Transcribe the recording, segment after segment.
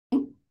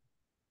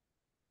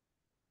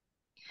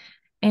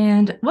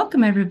And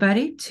welcome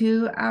everybody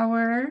to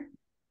our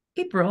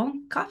April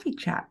coffee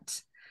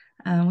chat.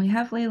 We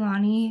have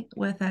Leilani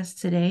with us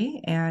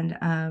today,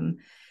 and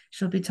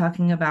she'll be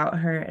talking about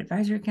her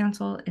advisory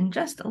council in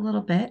just a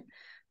little bit.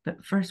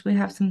 But first, we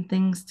have some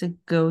things to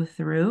go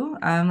through.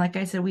 Like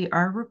I said, we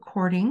are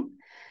recording,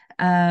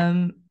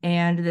 and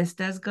this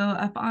does go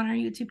up on our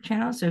YouTube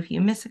channel. So if you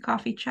miss a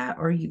coffee chat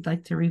or you'd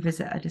like to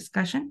revisit a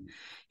discussion,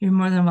 you're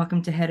more than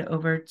welcome to head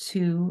over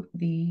to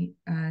the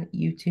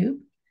YouTube.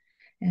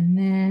 And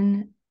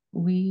then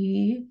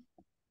we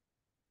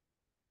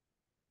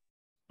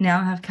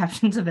now have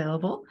captions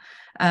available.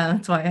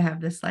 That's why I have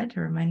this slide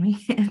to remind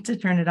me to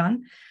turn it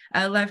on.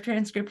 Live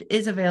transcript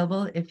is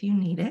available if you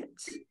need it.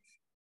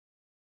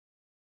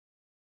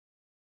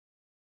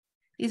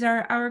 These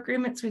are our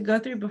agreements we go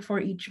through before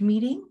each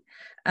meeting.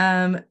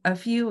 A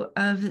few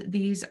of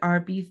these are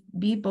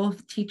be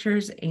both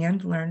teachers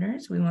and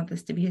learners. We want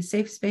this to be a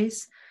safe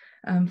space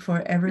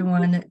for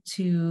everyone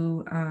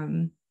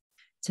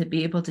to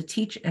be able to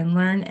teach and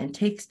learn and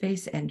take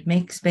space and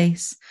make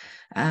space.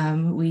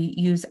 We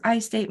use I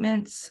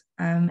statements,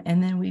 and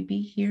then we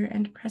be here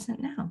and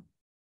present now.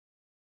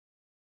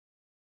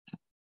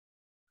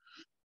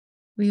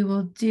 We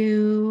will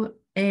do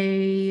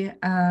a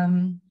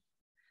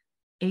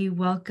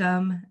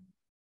welcome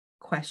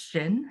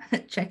question,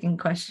 check-in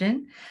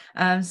question.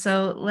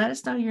 So let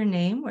us know your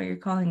name, where you're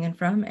calling in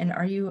from, and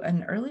are you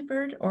an early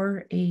bird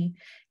or a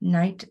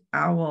night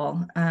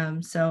owl?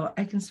 So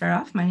I can start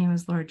off. My name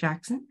is Laura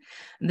Jackson.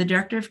 I'm the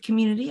Director of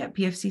Community at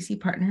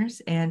PFCC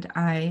Partners, and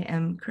I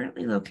am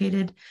currently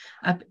located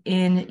up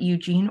in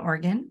Eugene,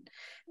 Oregon.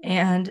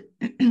 And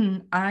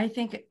I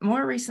think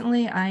more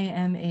recently I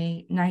am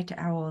a night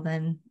owl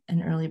than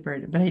an early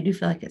bird, but I do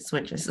feel like it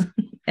switches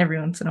every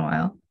once in a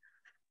while.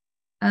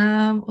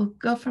 We'll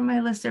go from my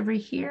list over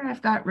here.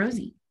 I've got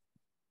Rosie.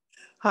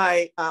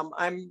 Hi,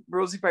 I'm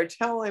Rosie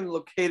Bartel. I'm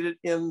located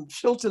in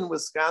Chilton,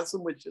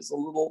 Wisconsin, which is a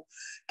little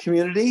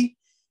community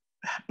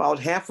about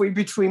halfway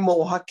between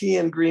Milwaukee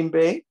and Green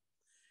Bay.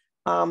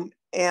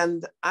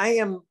 And I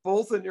am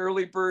both an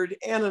early bird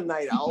and a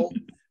night owl.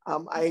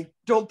 I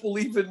don't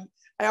believe in,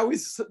 I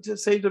always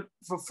say to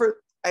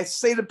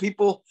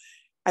people,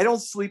 I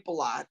don't sleep a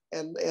lot.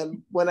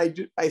 And when I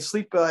do, I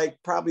sleep like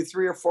probably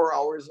 3 or 4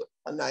 hours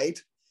a night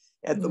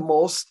at the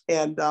most.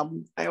 And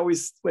I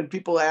always, when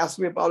people ask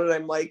me about it,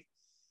 I'm like,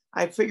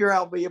 I figure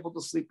I'll be able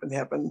to sleep in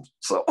heaven.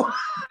 So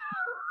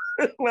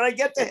when I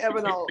get to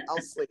heaven, I'll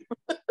sleep.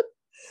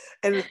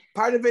 And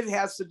part of it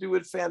has to do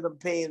with phantom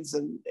pains.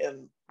 And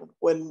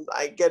when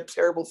I get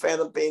terrible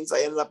phantom pains,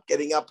 I end up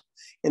getting up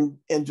and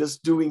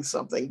just doing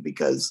something,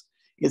 because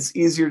it's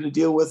easier to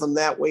deal with them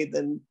that way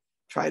than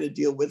try to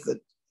deal with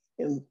it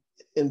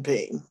in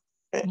pain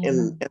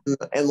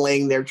and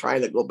laying there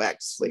trying to go back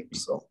to sleep.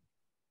 So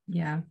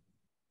yeah.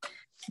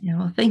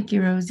 Well, thank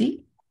you,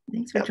 Rosie.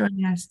 Thanks for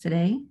joining us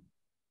today.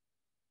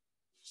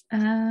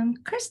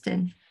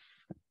 Kristen.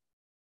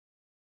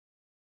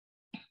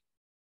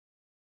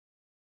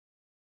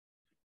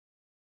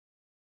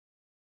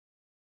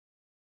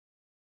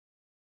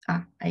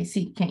 I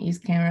see. Can't use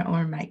camera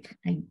or mic.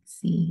 I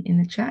see in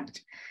the chat.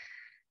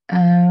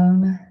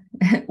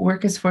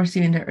 Work has forced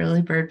you into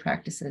early bird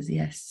practices.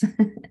 Yes.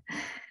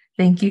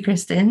 Thank you,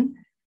 Kristen.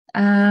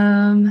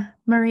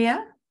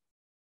 Maria.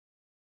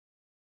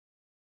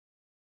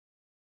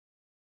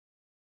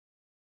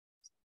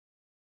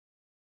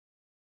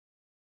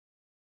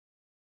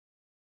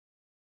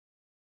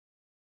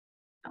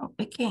 Oh,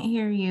 I can't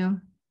hear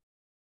you.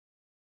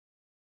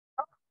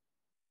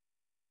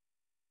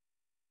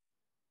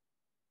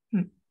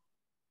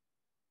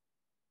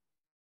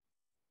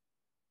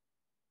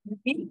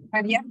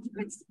 Maria,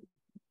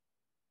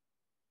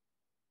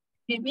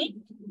 hear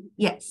me?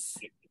 Yes.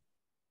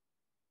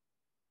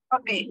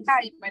 Okay,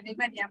 hi, my name is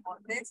Maria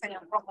Montes. I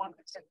am from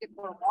Executive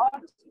Board.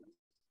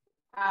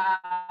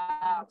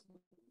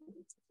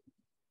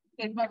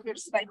 It's my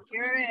first time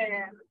here,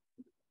 and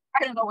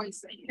I don't know what to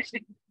say,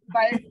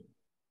 but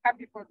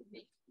happy for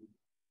me.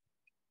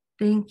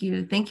 Thank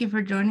you. Thank you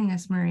for joining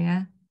us,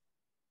 Maria.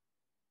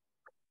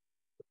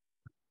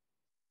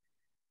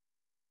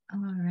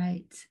 All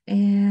right.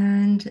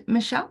 And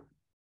Michelle?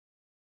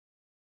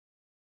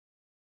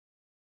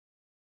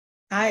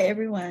 Hi,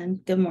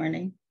 everyone. Good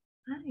morning.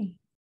 Hi.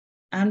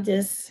 I'm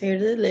just here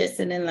to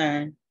listen and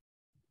learn.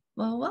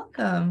 Well,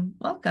 welcome.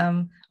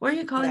 Welcome. Where are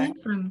you calling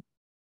in from?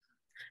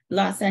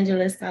 Los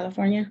Angeles,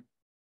 California.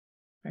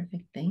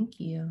 Perfect. Thank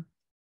you.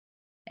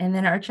 And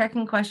then our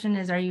check-in question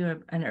is, are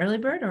you an early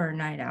bird or a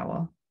night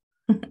owl?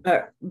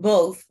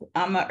 Both.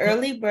 I'm an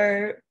early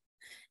bird,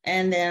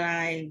 and then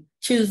I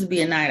choose to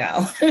be a night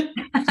owl.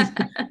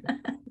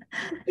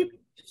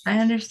 I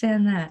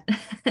understand that.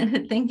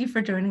 Thank you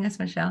for joining us,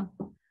 Michelle.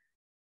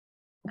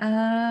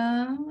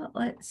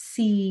 Let's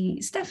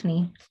see,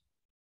 Stephanie.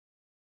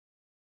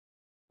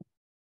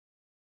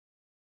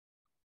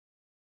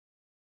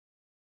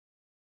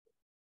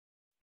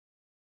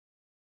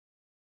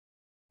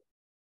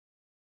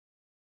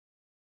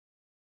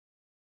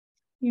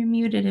 You're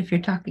muted if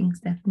you're talking,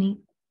 Stephanie.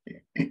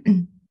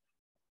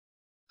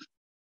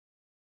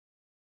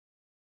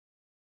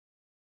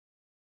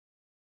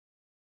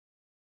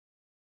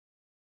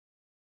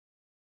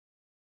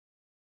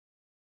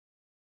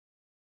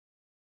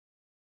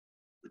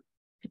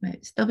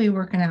 might still be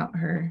working out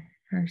her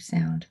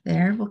sound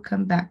there. We'll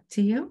come back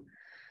to you.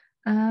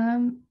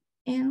 And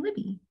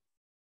Libby.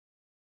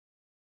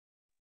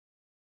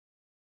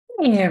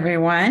 Hey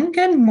everyone,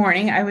 good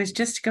morning. I was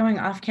just going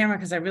off camera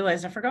because I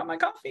realized I forgot my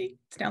coffee.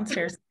 It's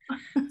downstairs.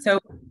 So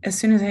as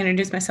soon as I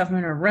introduce myself, I'm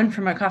going to run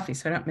for my coffee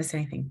so I don't miss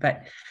anything.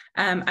 But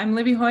I'm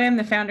Libby Hoy. I'm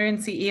the founder and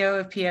CEO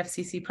of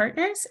PFCC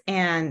Partners,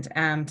 and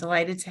I'm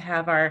delighted to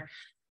have our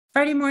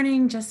Friday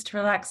morning just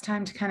relaxed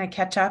time to kind of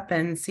catch up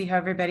and see how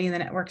everybody in the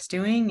network's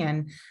doing,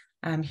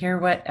 and hear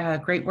what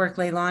great work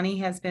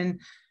Leilani has been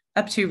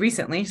up to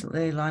recently.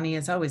 Leilani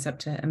is always up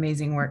to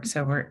amazing work,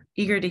 so we're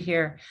eager to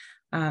hear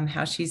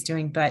how she's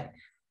doing. But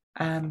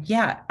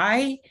yeah,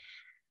 I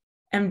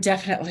am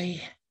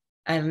definitely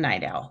a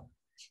night owl.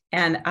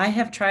 And I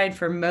have tried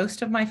for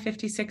most of my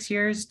 56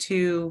 years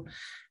to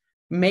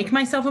make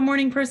myself a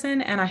morning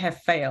person, and I have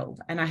failed,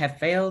 and I have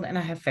failed, and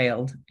I have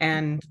failed,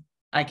 and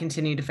I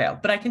continue to fail,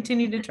 but I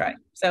continue to try.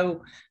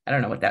 So I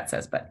don't know what that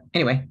says, but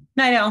anyway,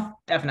 night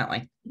owl,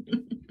 definitely.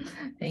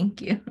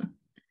 Thank you.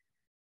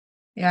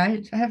 Yeah,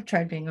 I have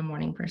tried being a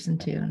morning person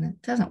too, and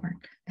it doesn't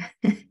work.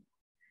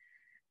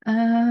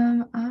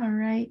 All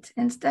right.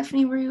 And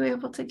Stephanie, were you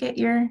able to get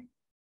your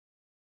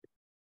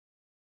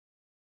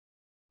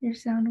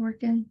sound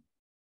working?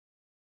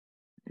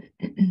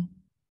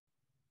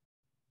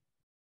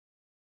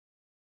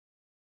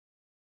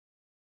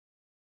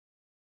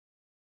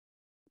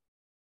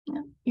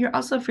 Yeah. You're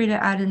also free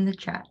to add in the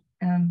chat,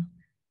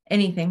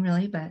 anything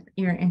really, but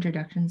your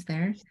introductions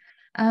there.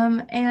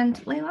 And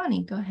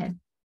Leilani, go ahead.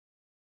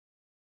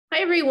 Hi,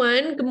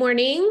 everyone. Good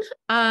morning.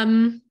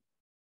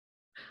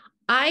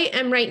 I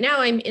am right now,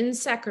 I'm in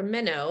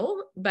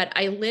Sacramento, but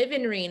I live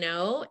in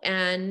Reno,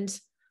 and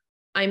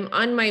I'm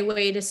on my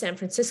way to San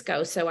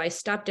Francisco. So I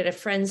stopped at a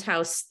friend's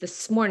house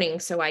this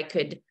morning so I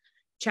could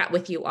chat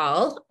with you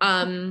all.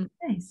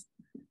 Nice.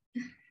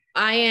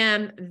 I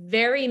am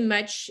very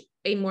much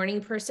a morning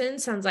person.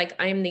 Sounds like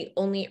I'm the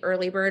only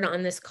early bird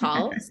on this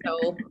call.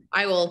 So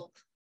I will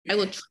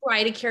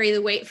try to carry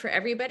the weight for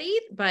everybody,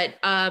 but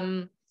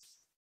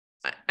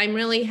I'm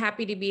really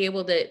happy to be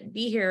able to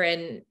be here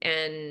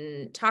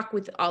and talk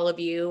with all of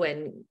you,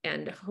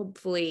 and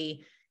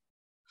hopefully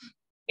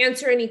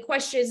answer any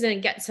questions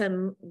and get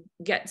some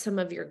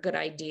of your good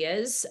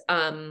ideas.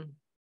 And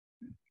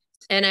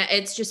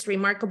it's just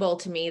remarkable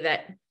to me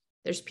that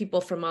there's people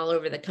from all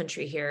over the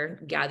country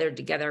here gathered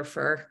together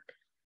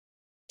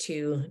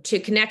to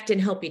connect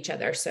and help each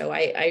other. So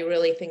I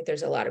really think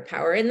there's a lot of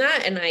power in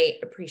that, and I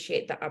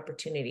appreciate the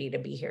opportunity to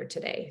be here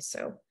today.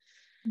 So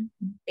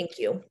thank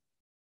you.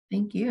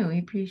 Thank you. We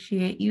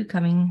appreciate you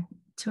coming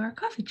to our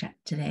coffee chat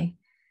today.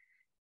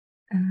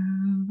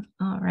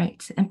 All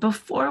right. And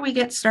before we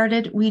get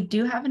started, we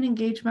do have an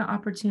engagement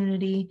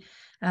opportunity.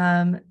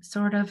 It's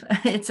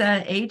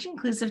an Age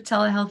Inclusive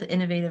Telehealth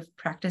Innovative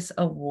Practice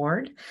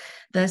Award.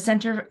 The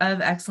Center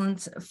of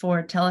Excellence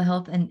for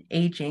Telehealth and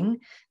Aging,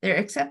 they're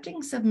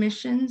accepting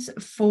submissions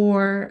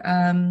for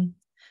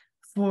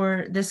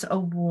this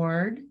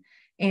award.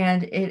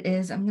 And it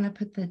is, I'm going to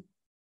put the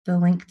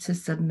link to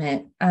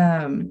submit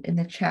in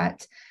the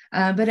chat,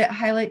 but it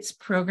highlights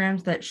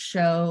programs that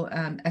show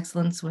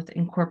excellence with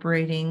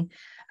incorporating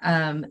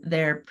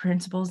their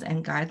principles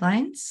and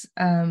guidelines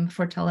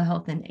for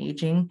telehealth and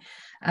aging.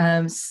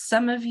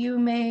 Some of you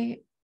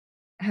may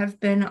have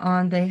been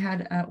on, they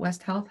had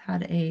West Health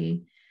had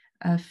a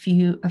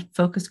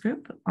focus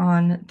group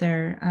on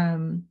their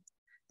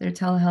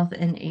telehealth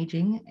and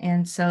aging.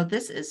 And so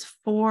this is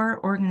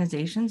for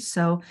organizations.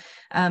 So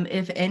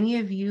if any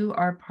of you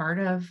are part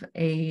of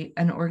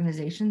an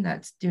organization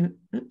that's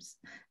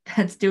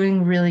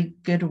doing really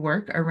good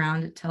work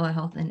around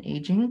telehealth and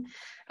aging,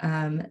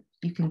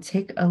 you can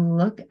take a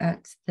look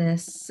at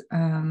this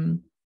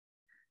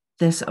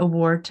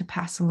award to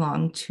pass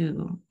along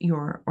to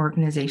your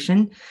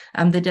organization.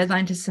 The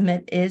deadline to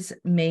submit is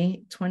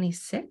May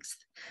 26th,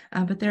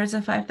 but there's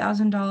a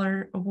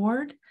 $5,000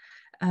 award.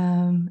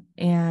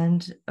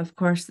 And of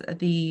course,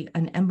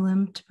 an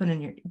emblem to put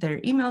in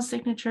their email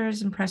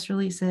signatures and press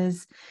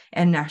releases,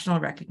 and national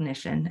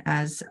recognition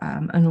as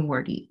an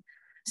awardee.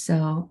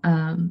 So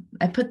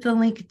I put the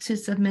link to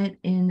submit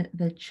in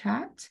the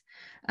chat,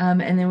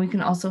 and then we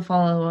can also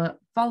follow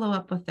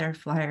up with their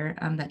flyer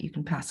that you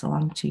can pass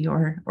along to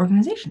your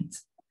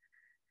organizations.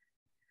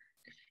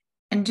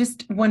 And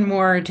just one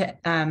more to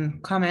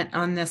comment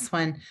on this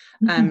one.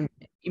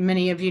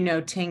 Many of you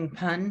know Ting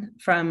Pun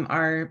from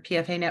our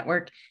PFA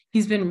network.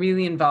 He's been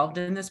really involved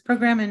in this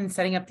program and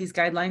setting up these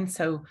guidelines.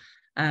 So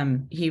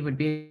he would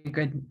be a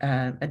good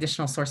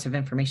additional source of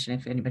information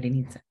if anybody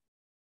needs it.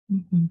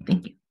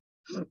 Thank you.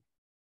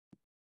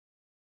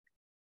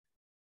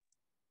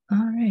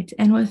 All right.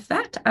 And with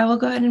that, I will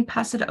go ahead and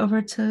pass it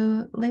over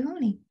to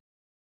Leilani.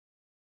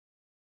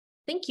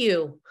 Thank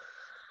you.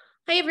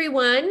 Hi,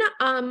 everyone.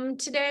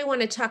 Today I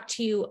want to talk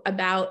to you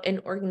about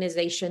an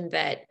organization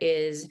that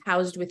is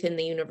housed within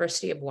the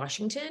University of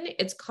Washington.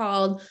 It's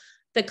called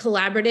the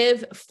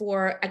Collaborative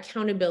for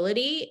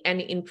Accountability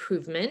and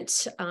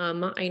Improvement.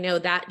 I know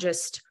that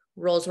just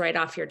rolls right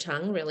off your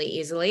tongue really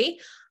easily.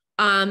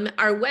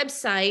 Our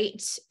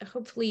website,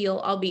 hopefully you'll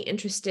all be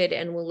interested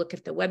and we'll look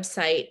at the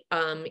website.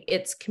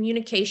 It's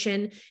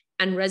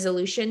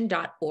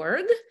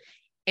communicationandresolution.org.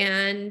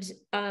 And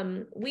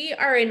we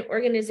are an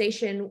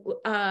organization,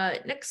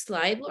 next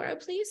slide, Laura,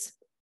 please.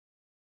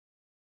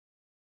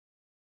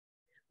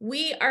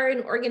 We are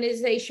an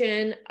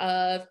organization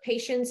of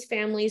patients,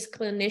 families,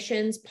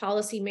 clinicians,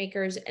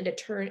 policymakers, and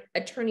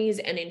attorneys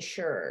and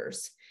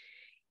insurers.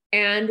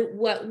 And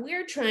what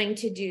we're trying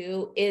to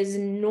do is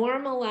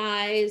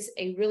normalize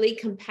a really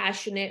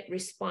compassionate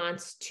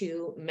response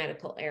to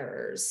medical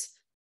errors.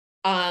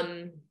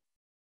 I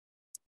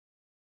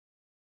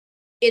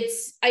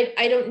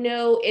don't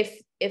know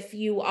if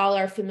you all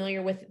are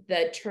familiar with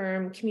the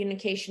term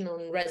communication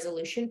and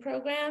resolution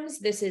programs.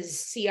 This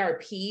is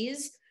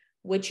CRPs,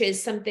 which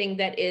is something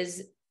that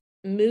is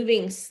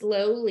moving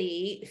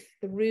slowly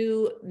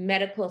through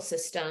medical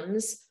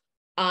systems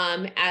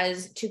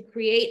as to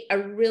create a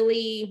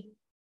really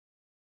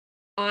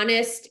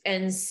honest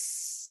and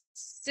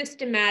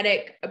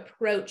systematic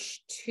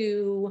approach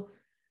to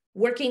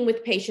working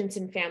with patients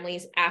and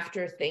families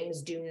after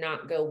things do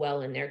not go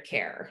well in their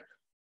care.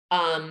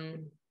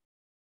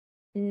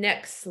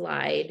 Next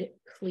slide,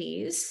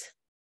 please.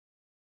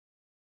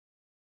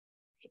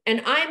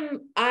 And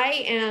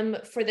I am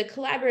for the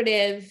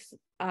collaborative,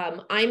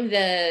 I'm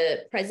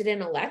the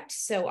president-elect,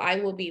 so I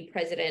will be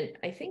president,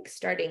 I think,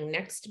 starting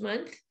next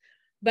month.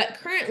 But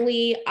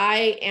currently,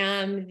 I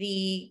am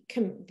the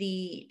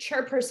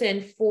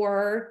chairperson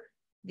for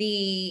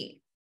the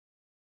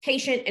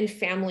patient and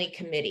family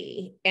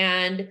committee.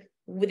 And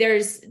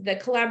the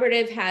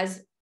collaborative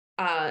has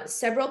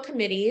several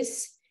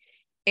committees,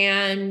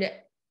 and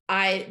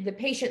the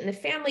patient and the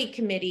family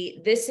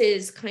committee, this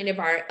is kind of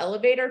our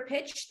elevator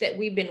pitch that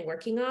we've been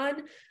working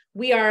on.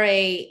 We're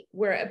a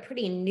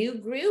pretty new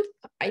group.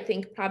 I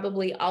think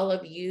probably all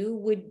of you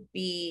would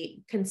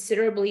be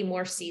considerably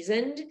more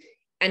seasoned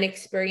and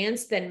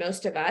experienced than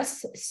most of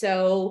us.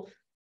 So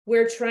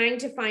we're trying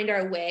to find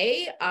our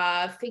way,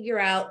 figure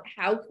out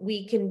how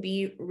we can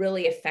be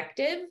really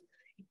effective.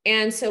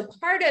 And so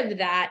part of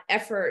that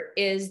effort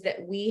is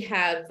that we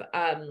have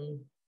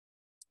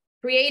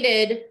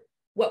created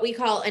what we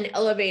call an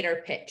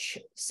elevator pitch.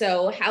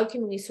 So how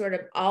can we sort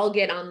of all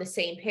get on the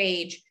same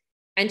page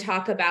and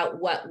talk about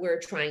what we're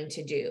trying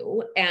to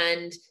do?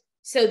 And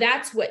so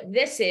that's what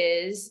this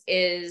is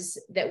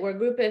that we're a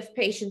group of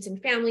patients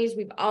and families.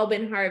 We've all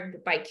been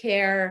harmed by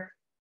care,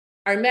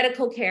 our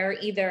medical care,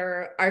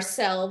 either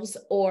ourselves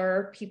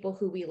or people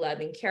who we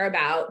love and care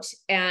about.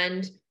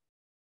 And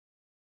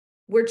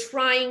we're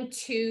trying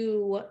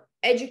to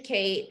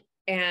educate,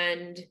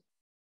 and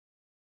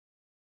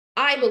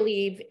I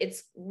believe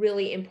it's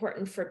really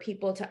important for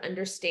people to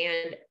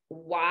understand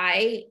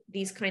why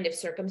these kind of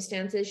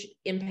circumstances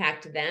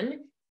impact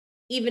them,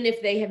 even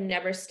if they have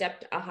never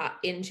stepped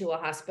into a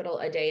hospital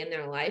a day in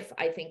their life.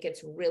 I think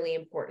it's really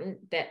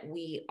important that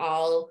we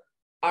all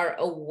are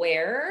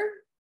aware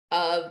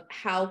of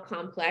how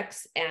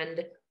complex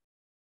and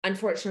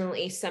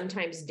unfortunately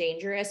sometimes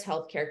dangerous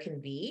healthcare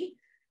can be.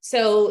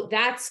 So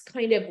that's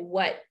kind of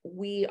what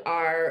we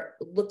are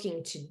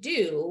looking to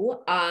do,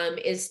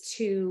 is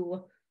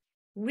to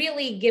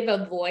really give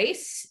a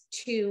voice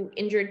to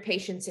injured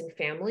patients and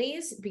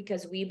families,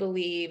 because we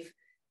believe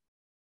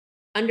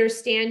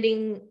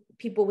understanding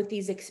people with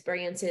these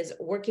experiences,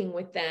 working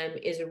with them,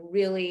 is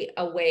really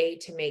a way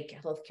to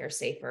make healthcare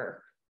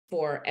safer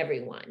for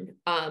everyone.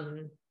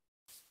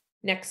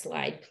 Next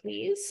slide,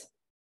 please.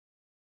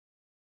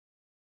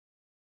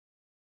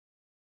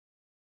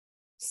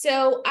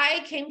 So I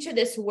came to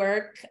this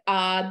work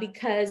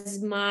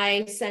because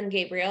my son,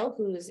 Gabriel,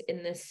 who's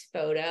in this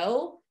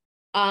photo,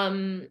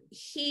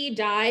 he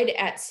died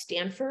at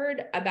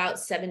Stanford about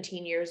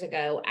 17 years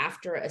ago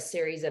after a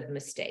series of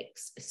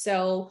mistakes.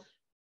 So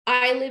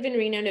I live in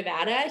Reno,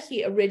 Nevada.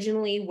 He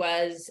originally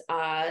was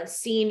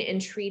seen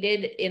and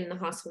treated in the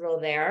hospital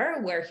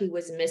there, where he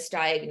was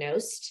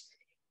misdiagnosed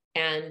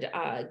and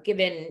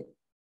given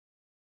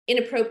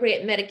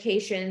inappropriate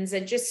medications,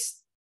 and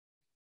just,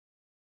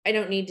 I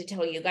don't need to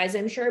tell you guys,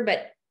 I'm sure,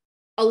 but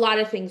a lot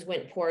of things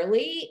went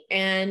poorly.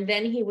 And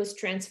then he was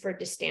transferred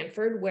to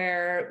Stanford,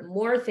 where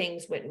more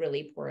things went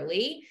really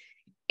poorly.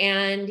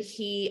 And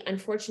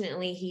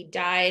unfortunately, he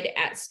died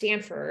at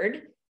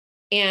Stanford.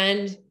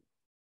 And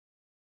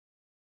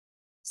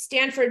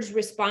Stanford's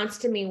response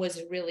to me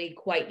was really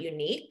quite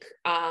unique.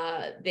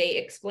 They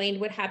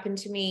explained what happened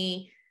to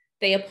me.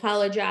 They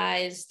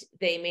apologized.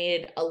 They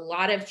made a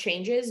lot of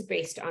changes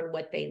based on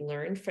what they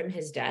learned from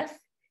his death.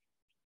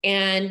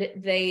 And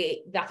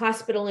the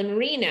hospital in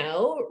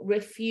Reno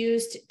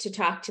refused to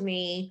talk to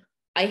me.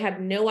 I have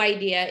no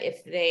idea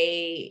if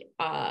they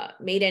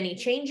made any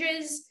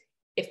changes,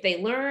 if they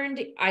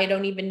learned. I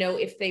don't even know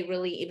if they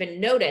really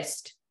even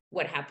noticed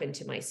what happened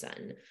to my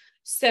son.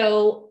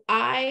 So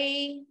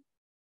I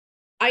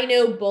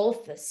know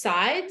both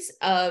sides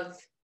of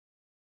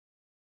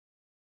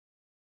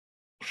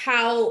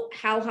how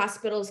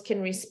hospitals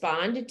can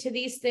respond to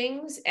these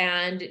things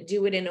and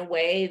do it in a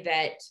way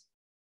that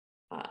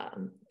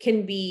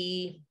can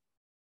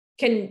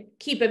can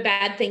keep a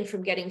bad thing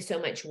from getting so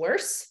much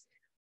worse,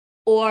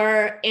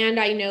 and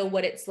I know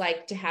what it's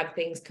like to have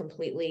things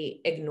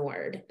completely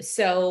ignored.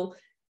 So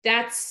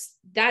that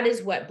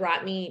is what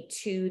brought me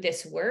to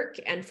this work.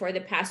 And for the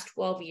past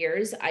 12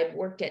 years, I've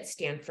worked at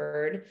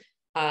Stanford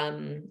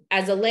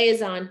as a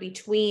liaison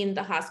between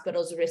the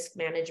hospital's risk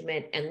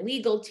management and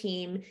legal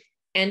team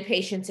and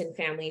patients and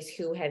families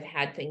who have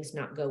had things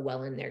not go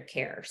well in their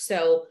care.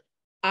 So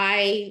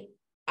I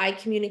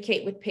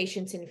communicate with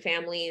patients and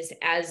families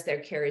as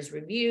their care is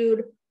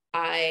reviewed.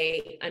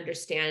 I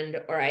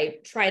understand, or I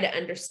try to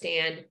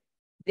understand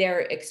their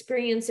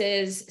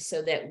experiences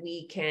so that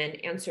we can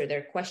answer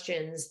their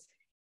questions.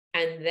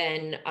 And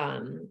then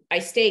I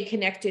stay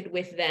connected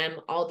with them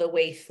all the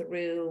way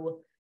through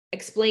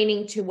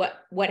explaining to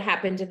what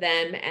happened to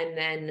them, and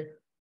then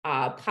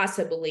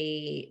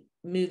possibly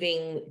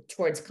moving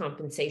towards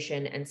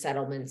compensation and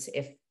settlements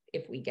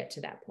if we get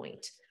to that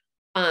point.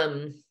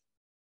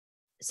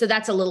 So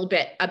that's a little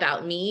bit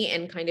about me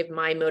and kind of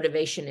my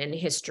motivation and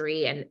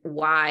history and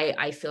why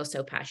I feel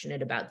so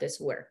passionate about this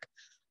work.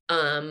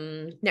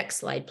 Next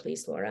slide,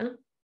 please, Laura.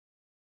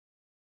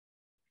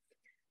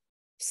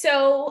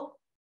 So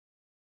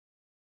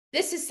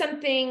this is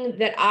something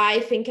that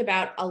I think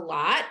about a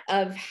lot,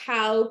 of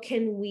how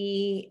can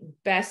we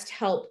best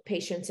help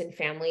patients and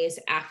families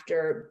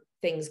after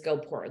things go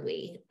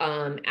poorly,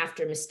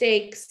 after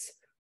mistakes,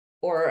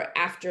 or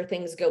after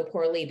things go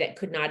poorly that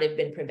could not have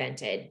been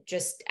prevented,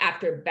 just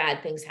after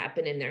bad things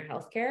happen in their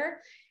healthcare.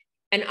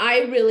 And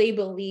I really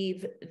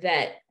believe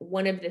that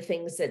one of the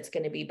things that's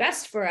going to be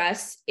best for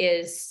us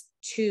is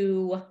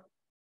to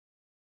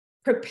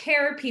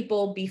prepare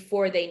people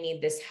before they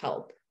need this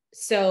help.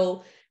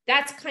 So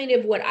that's kind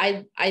of what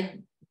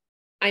I'm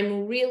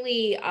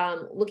really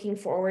looking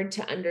forward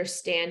to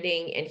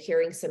understanding and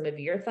hearing some of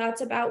your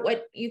thoughts about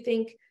what you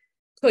think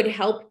could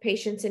help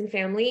patients and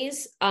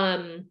families.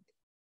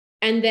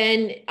 And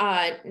then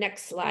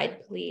next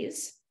slide,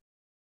 please.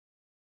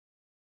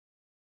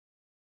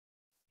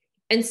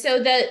 And so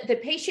the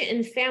patient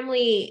and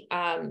family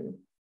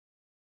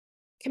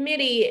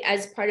committee,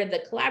 as part of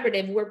the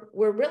collaborative,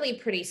 we're really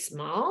pretty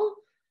small.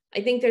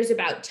 I think there's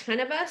about 10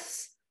 of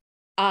us.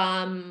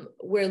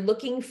 We're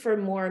looking for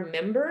more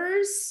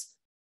members.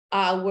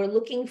 We're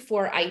looking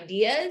for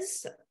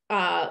ideas.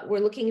 We're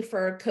looking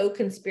for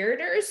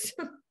co-conspirators,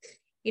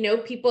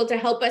 people to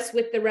help us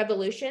with the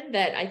revolution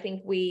that I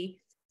think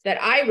that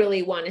I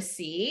really want to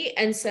see.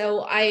 And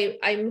so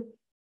I'm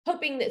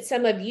hoping that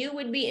some of you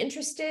would be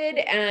interested,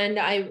 and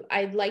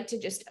I'd like to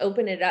just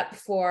open it up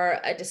for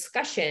a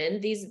discussion.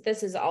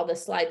 This is all the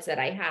slides that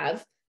I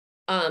have.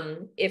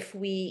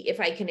 If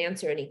I can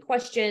answer any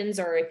questions,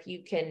 or if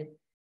you can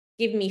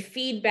give me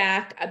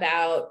feedback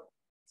about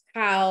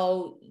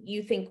how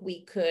you think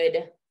we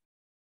could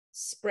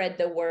spread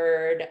the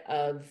word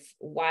of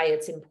why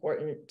it's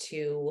important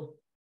to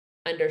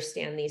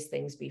understand these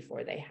things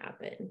before they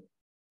happen.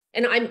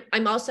 And I'm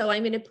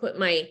going to put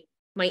my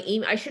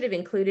email. I should have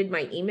included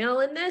my email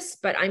in this,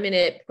 but I'm going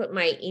to put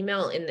my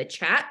email in the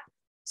chat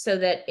so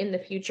that in the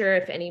future,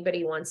 if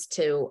anybody wants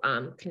to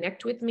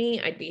connect with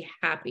me, I'd be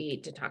happy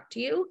to talk to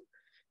you.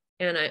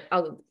 And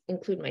I'll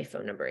include my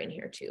phone number in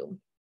here too.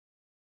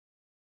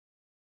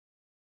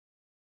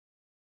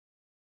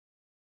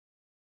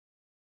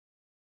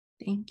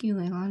 Thank you,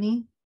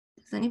 Leilani.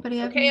 Does anybody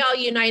have Okay, all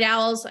you night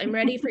owls, I'm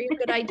ready for your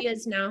good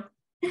ideas now.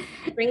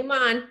 Bring them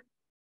on.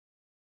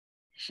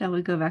 Shall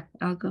we go back?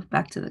 I'll go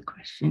back to the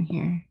question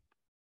here.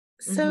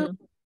 So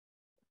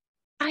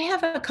I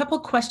have a couple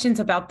questions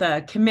about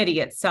the committee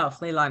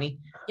itself, Leilani.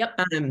 Yep.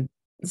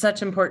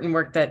 Such important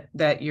work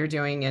that you're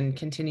doing and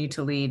continue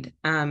to lead.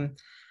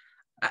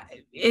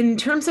 In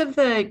terms of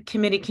the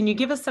committee, can you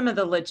give us some of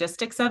the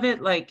logistics of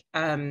it? Like,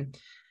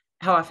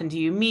 how often do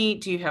you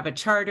meet? Do you have a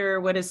charter?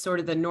 What is sort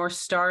of the North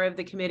Star of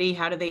the committee?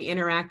 How do they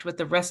interact with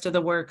the rest of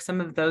the work? Some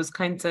of those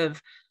kinds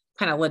of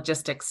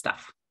logistics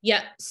stuff.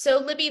 Yeah. So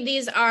Libby,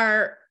 these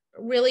are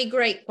really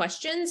great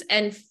questions.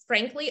 And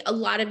frankly, a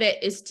lot of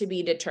it is to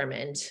be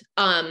determined.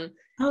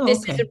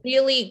 This is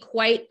really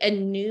quite a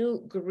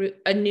new group,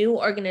 a new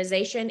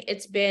organization.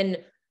 It's been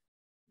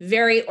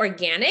very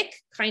organic,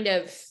 kind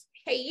of,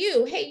 hey,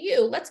 you,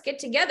 let's get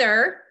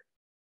together,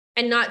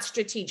 and not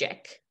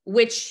strategic,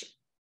 which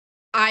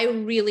I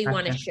really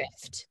want to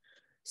shift.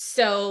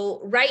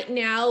 So right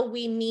now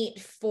we meet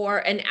for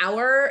an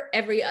hour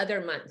every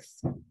other month.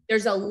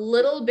 There's a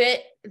little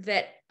bit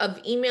of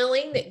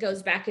emailing that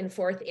goes back and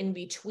forth in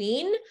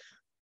between,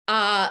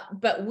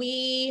 but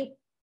we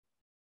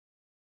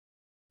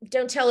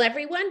don't tell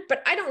everyone,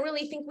 but I don't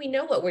really think we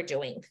know what we're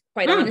doing,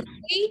 quite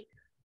honestly.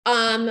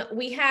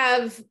 We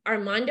have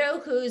Armando,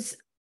 who's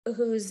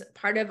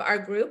part of our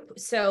group.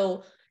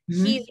 So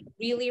he's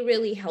really,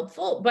 really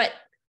helpful, but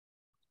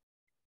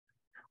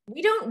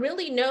we don't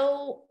really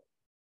know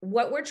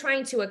what we're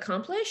trying to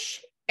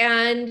accomplish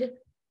and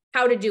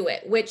how to do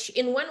it, which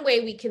in one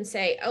way we can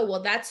say, oh,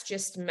 well, that's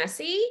just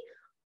messy.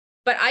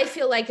 But I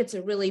feel like it's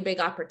a really big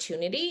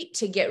opportunity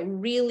to get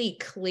really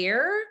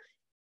clear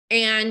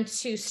and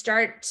to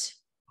start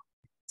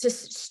to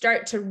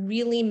start to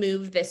really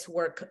move this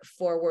work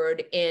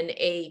forward in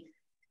a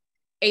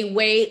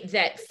way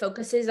that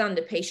focuses on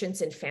the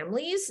patients and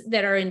families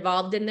that are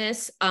involved in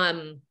this.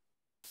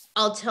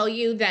 I'll tell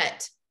you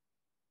that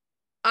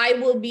I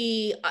will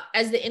be,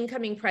 as the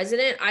incoming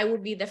president, I will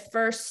be the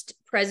first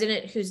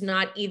president who's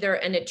not either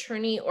an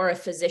attorney or a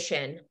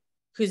physician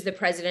who's the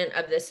president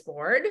of this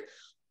board,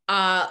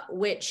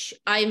 which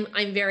I'm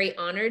very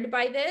honored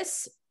by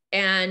this,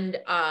 and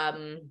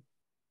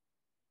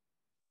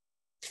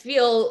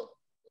feel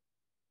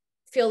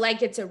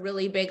like it's a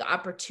really big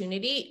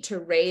opportunity to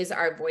raise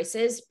our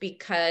voices,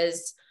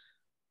 because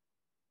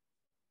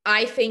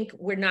I think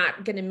we're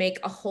not going to make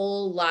a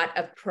whole lot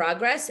of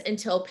progress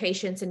until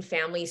patients and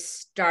families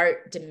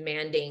start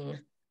demanding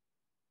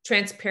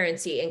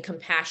transparency and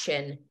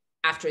compassion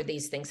after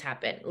these things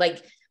happen.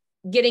 Like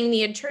getting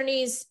the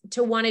attorneys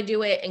to want to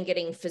do it and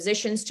getting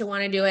physicians to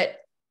want to do it.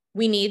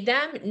 We need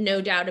them,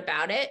 no doubt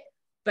about it,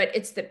 but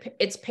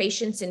it's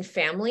patients and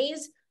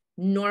families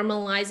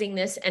normalizing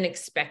this and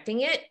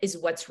expecting it is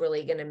what's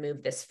really going to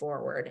move this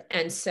forward.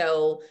 And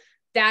so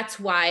that's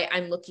why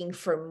I'm looking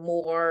for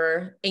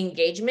more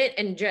engagement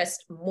and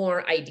just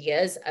more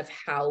ideas of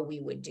how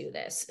we would do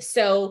this.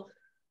 So,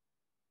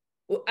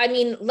 I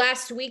mean,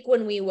 last week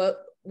when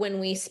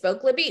we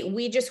spoke, Libby,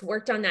 we just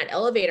worked on that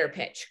elevator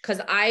pitch,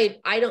 because I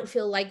don't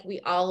feel like we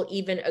all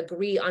even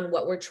agree on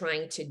what we're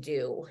trying to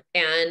do.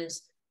 And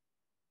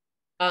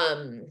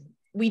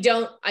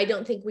I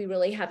don't think we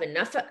really have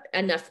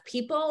enough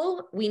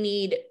people. We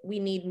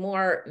need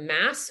more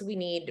mass. We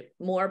need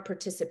more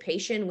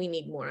participation. We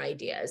need more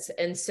ideas.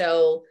 And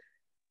so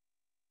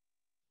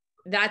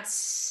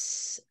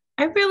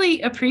I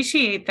really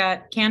appreciate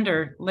that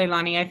candor,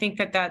 Leilani. I think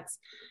that that's,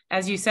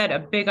 as you said, a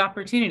big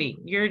opportunity.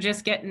 You're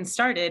just getting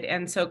started.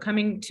 And so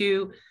coming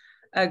to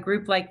a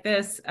group like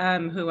this,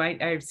 who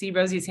I see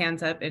Rosie's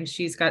hands up, and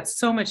she's got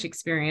so much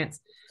experience.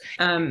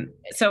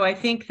 So I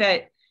think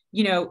that,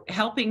 you know,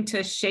 helping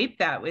to shape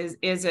that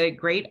is a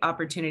great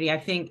opportunity. I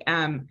think,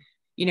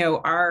 you know,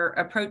 our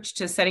approach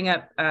to setting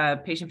up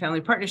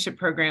patient-family partnership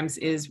programs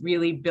is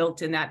really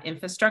built in that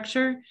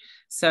infrastructure.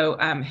 So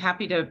I'm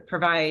happy to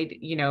provide,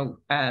 you know,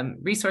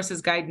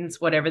 resources,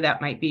 guidance, whatever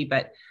that might be,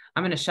 but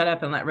I'm going to shut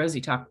up and let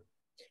Rosie talk.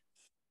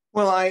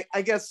 Well,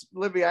 I guess,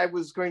 Libby, I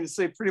was going to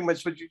say pretty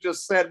much what you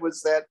just said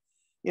was that,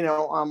 you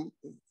know,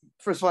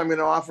 first of all, I'm going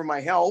to offer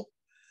my help.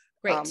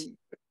 Great.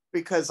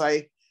 Because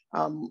I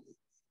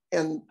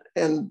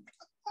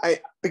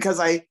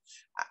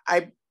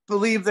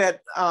believe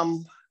that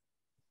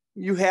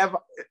you have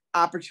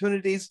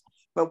opportunities,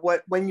 but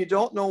when you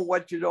don't know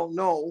what you don't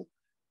know,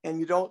 and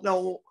you don't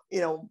know, you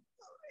know,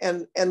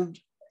 and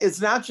it's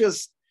not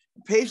just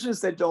patients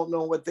that don't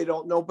know what they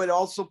don't know, but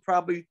also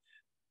probably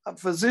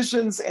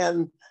physicians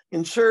and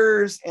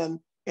insurers and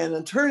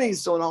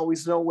attorneys don't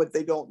always know what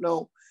they don't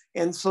know,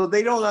 and so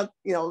they don't,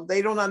 you know,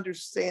 they don't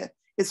understand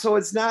it. So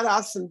it's not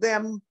us and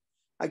them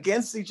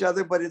against each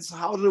other, but it's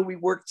how do we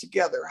work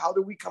together? How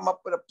do we come up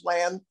with a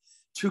plan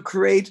to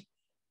create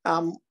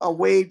a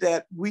way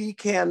that we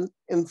can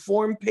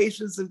inform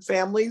patients and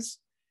families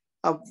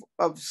of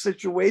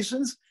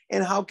situations,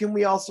 and how can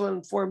we also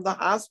inform the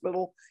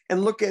hospital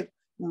and look at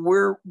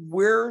where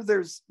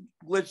there's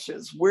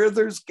glitches, where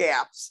there's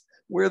gaps,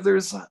 where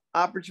there's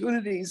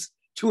opportunities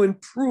to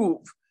improve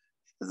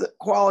the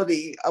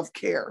quality of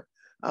care.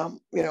 You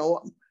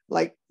know,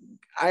 like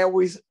I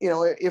always, you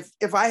know,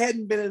 if I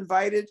hadn't been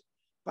invited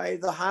by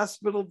the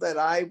hospital that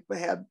I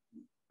had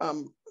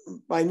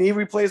my knee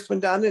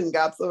replacement done and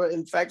got the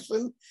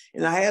infection,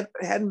 and I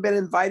hadn't been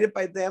invited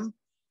by them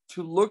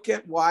to look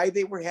at why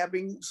they were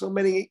having so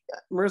many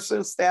MRSA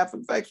staph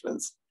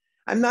infections,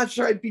 I'm not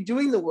sure I'd be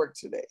doing the work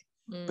today.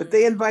 But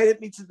they invited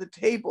me to the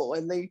table,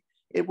 and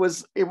it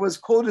was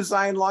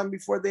co-design long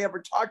before they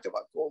ever talked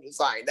about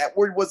co-design. That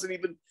word wasn't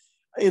even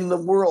in the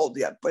world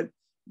yet, but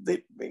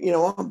they, you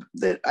know,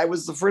 that I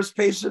was the first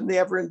patient they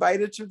ever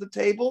invited to the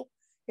table.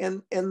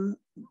 And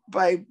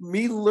by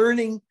me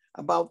learning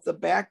about the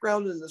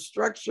background and the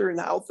structure and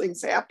how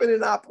things happen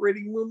in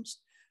operating rooms,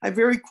 I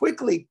very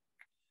quickly,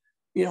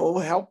 you know,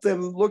 helped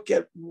them look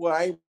at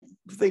why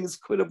things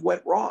could have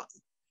went wrong.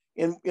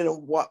 And, you know,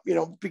 what, you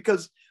know,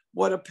 because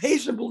what a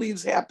patient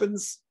believes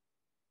happens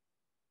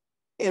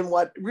and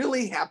what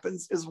really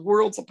happens is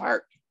worlds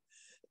apart.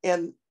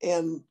 And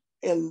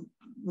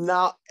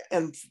now,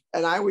 and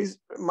I always,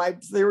 my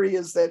theory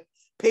is that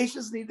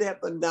patients need to have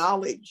the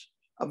knowledge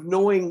of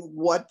knowing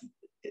what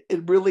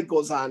it really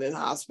goes on in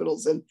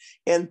hospitals, and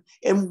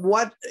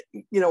what,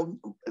 you know,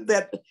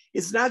 that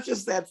it's not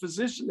just that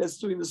physician that's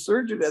doing the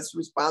surgery that's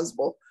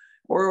responsible,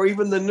 or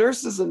even the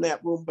nurses in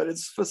that room, but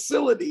it's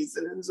facilities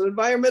and it's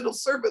environmental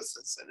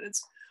services, and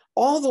it's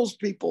all those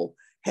people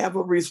have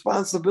a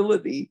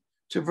responsibility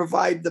to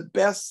provide the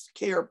best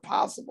care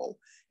possible,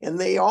 and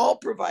they all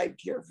provide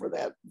care for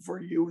that, for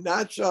you,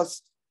 not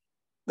just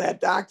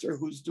that doctor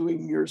who's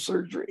doing your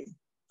surgery.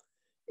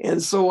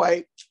 And so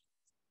I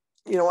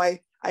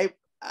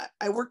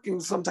work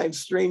in sometimes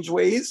strange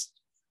ways,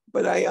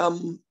 but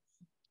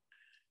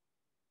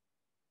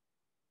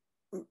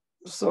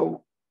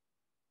so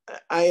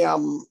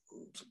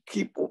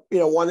keep,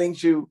 wanting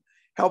to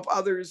help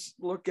others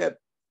look at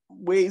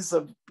ways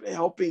of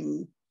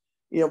helping,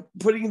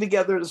 putting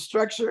together the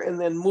structure and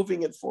then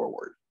moving it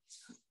forward.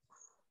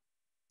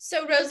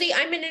 So Rosie,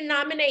 I'm going to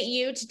nominate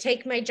you to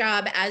take my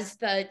job as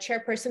the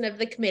chairperson of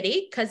the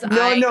committee because No.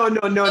 I I don't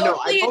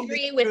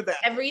agree with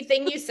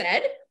everything you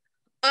said.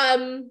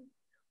 A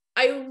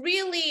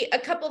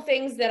couple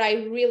things that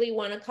I really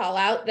want to call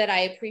out that I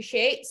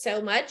appreciate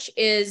so much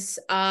is,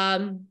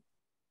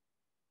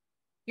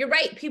 you're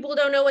right. People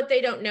don't know what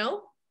they don't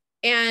know.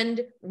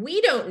 And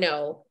we don't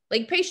know,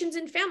 like patients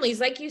and families,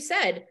 like you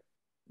said,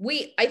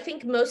 I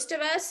think most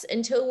of us,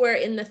 until we're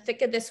in the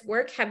thick of this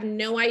work, have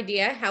no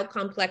idea how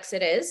complex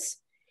it is.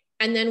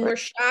 And then we're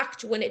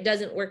shocked when it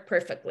doesn't work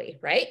perfectly,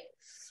 right?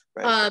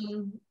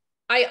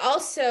 I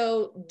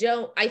also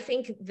I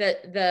think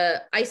that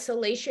the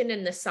isolation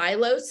and the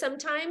silos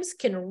sometimes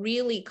can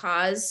really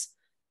cause,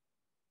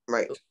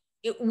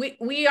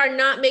 we are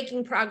not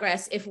making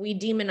progress if we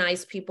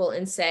demonize people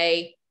and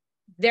say,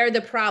 they're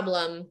the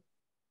problem,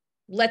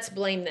 let's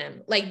blame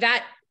them. Like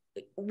that,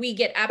 we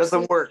get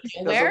absolutely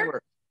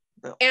nowhere.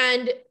 No.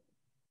 And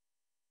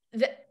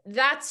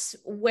that's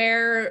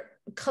where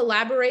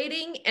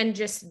collaborating and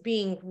just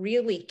being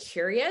really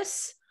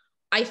curious,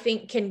 I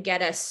think, can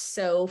get us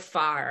so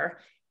far.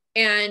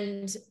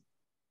 And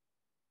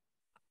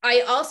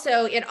it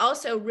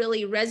also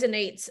really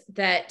resonates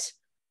that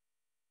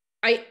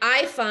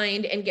I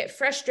find and get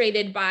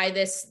frustrated by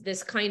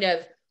this kind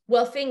of,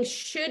 well, things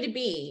should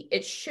be,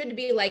 it should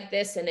be like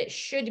this, and it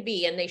should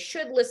be, and they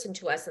should listen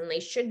to us, and they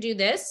should do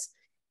this.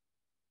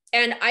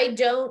 And I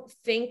don't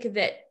think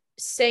that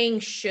saying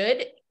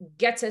should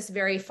gets us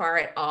very far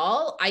at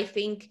all. I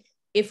think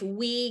if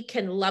we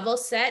can level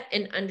set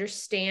and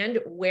understand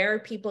where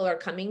people are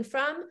coming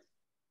from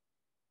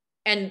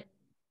and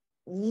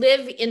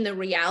live in the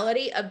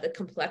reality of the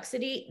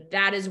complexity,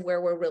 that is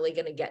where we're really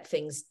going to get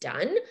things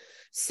done.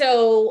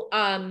 So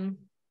I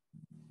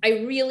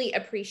really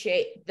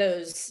appreciate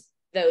those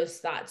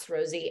thoughts,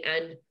 Rosie.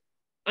 And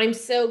I'm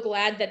so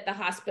glad that the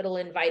hospital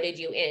invited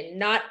you in,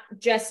 not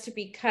just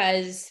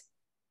because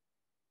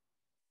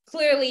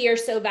clearly you're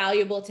so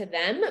valuable to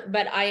them,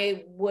 but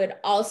I would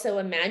also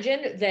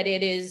imagine that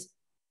it is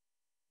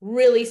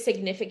really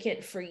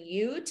significant for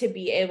you to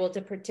be able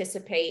to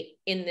participate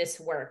in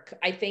this work.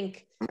 I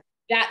think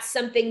that's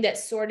something that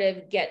sort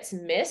of gets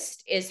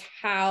missed, is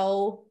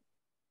how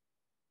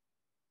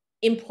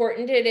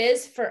important it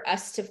is for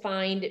us to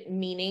find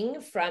meaning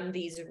from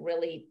these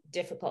really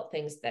difficult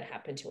things that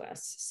happen to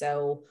us.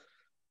 So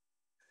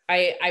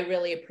I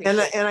really appreciate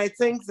it. And I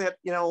think that,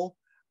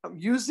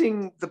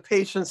 using the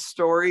patient's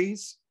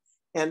stories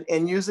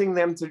and using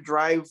them to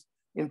drive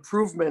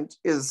improvement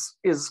is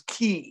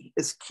key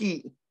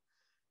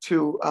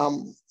to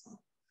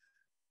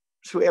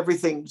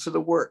everything, to the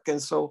work. And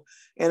so,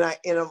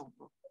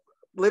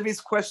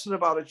 Libby's question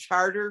about a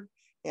charter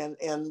and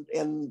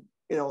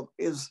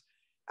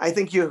I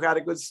think you got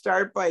a good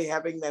start by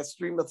having that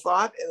stream of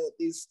thought, and at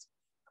least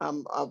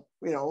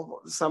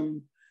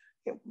some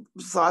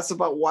thoughts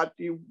about what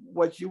you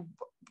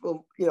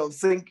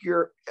think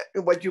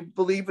what you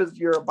believe is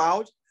you're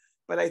about.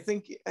 But I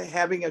think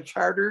having a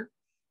charter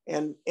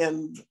and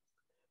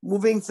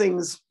moving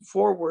things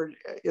forward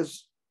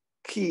is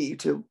key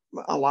to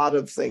a lot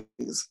of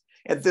things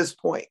at this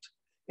point.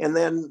 And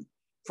then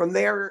from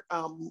there,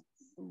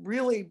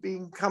 really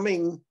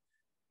becoming,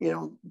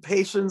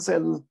 patients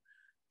and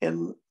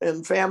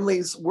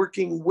families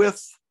working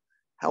with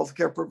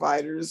healthcare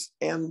providers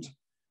and,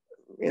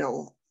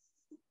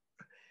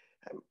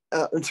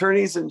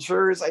 attorneys,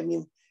 insurers. I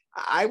mean,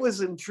 I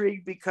was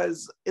intrigued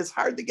because it's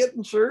hard to get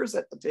insurers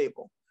at the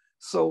table.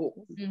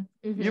 So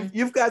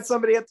you've got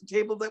somebody at the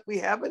table that we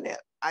haven't had.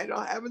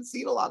 I haven't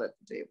seen a lot at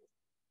the table.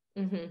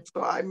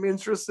 So I'm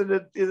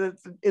interested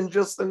in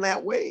just in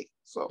that way.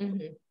 So.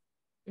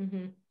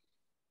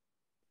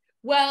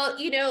 Well,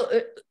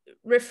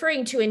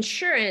 referring to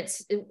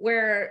insurance,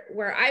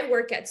 where I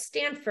work at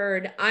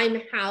Stanford,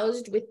 I'm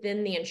housed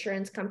within the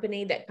insurance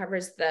company that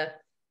covers the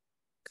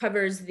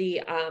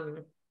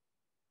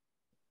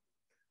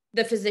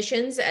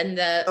physicians and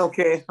the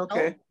okay.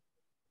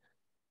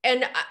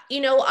 And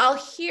I'll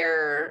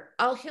hear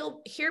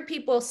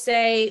people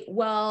say,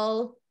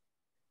 well,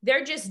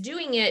 they're just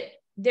doing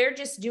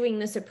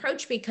this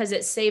approach because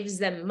it saves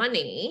them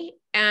money.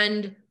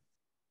 And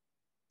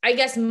I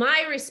guess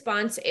my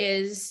response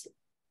is,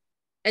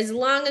 as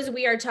long as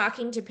we are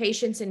talking to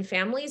patients and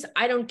families,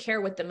 I don't care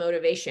what the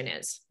motivation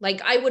is.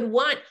 Like I would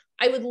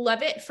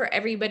love it for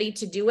everybody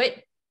to do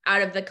it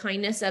out of the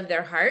kindness of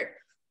their heart,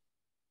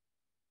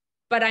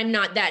 but I'm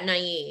not that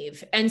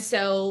naive. And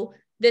so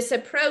this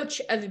approach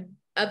of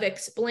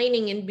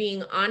explaining and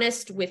being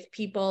honest with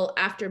people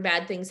after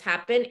bad things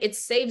happen, it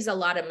saves a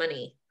lot of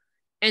money.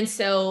 And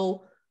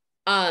so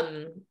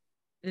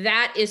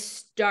that is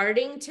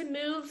starting to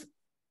move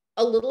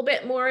a little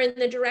bit more in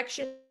the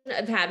direction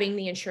of having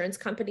the insurance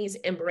companies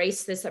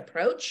embrace this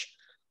approach.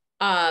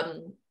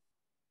 And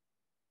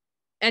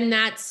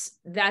that's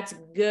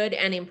good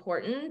and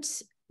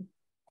important.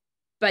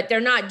 but they're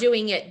not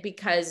doing it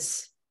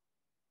because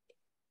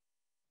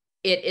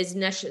it is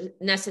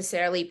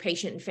necessarily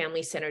patient and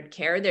family-centered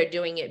care. They're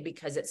doing it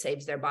because it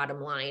saves their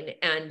bottom line.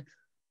 And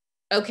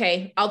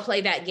okay, I'll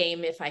play that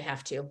game if I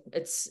have to.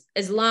 It's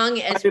as long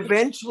as but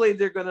eventually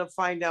they're going to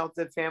find out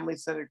that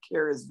family-centered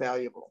care is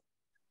valuable.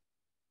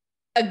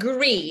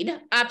 Agreed.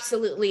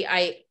 Absolutely.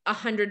 I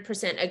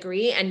 100%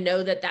 agree and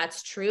know that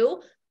that's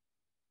true.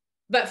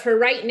 But for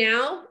right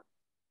now,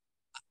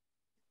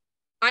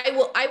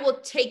 I will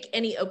take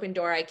any open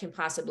door I can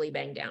possibly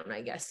bang down,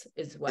 I guess,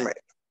 is what right.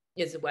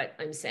 is what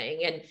I'm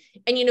saying.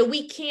 And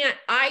we can't,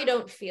 I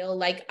don't feel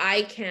like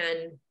I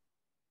can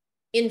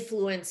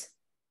influence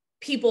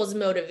people's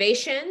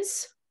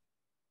motivations.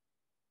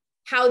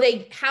 How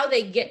they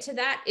get to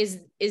that is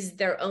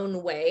their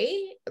own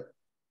way.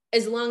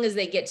 As long as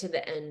they get to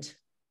the end,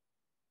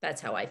 that's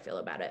how I feel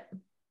about it.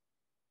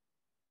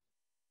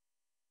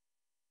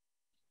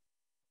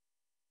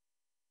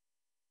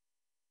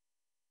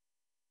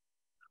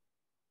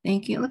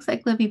 Thank you. It looks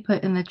like Libby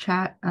put in the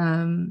chat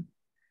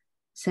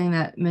saying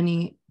that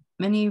many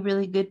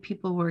really good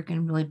people work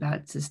in really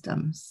bad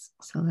systems.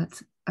 So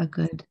that's a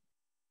good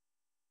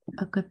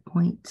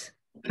point.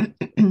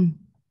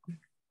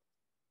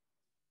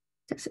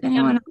 Does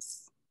anyone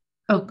else?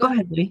 Oh, go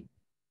ahead, Libby.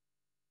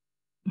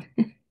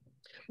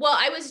 Well,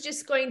 I was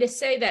just going to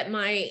say that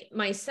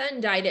my son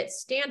died at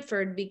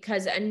Stanford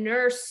because a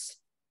nurse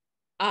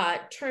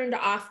turned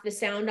off the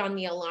sound on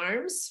the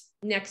alarms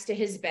next to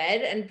his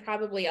bed. And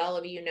probably all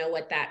of you know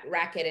what that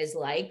racket is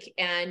like.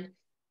 And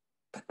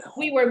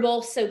we were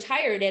both so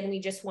tired and we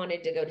just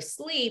wanted to go to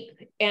sleep.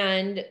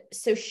 And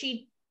so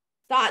she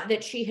thought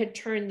that she had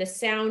turned the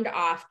sound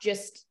off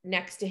just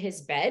next to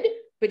his bed,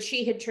 but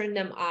she had turned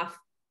them off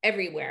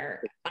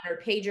everywhere on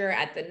her pager,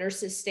 at the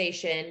nurse's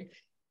station.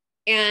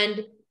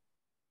 And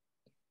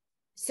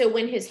so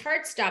when his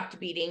heart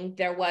stopped beating,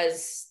 there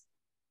was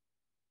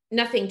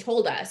nothing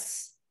told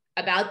us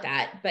about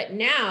that. But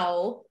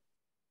now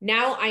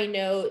I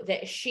know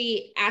that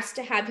she asked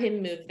to have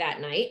him moved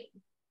that night.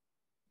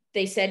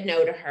 They said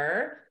no to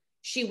her.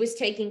 She was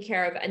taking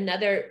care of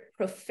another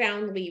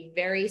profoundly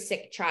very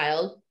sick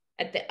child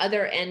at the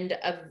other end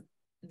of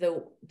the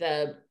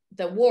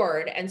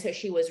ward. And so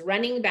she was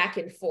running back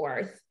and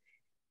forth.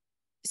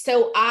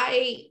 So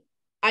I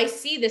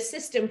see the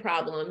system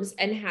problems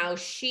and how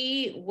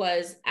she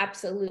was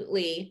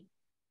absolutely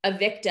a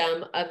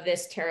victim of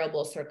this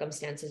terrible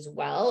circumstance as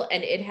well.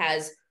 And it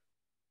has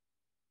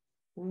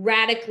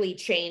radically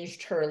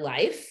changed her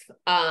life.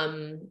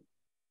 And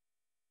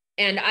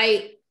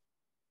I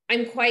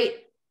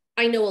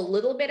know a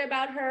little bit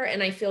about her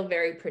and I feel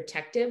very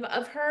protective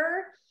of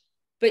her,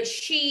 but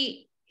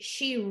she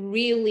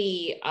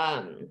really,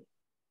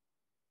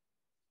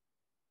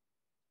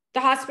 the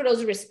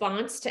hospital's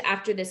response to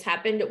after this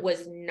happened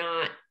was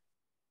not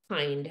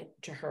kind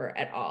to her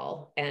at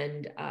all.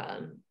 And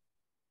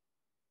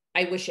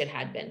I wish it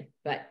had been,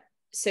 but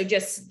so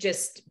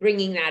just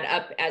bringing that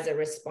up as a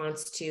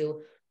response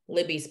to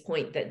Libby's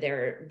point that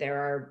there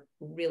are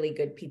really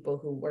good people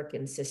who work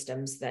in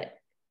systems that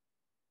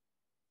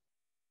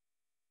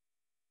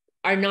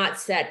are not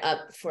set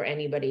up for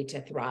anybody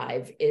to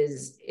thrive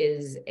is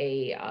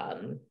a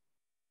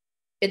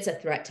it's a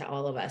threat to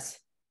all of us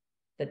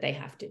that they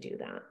have to do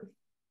that.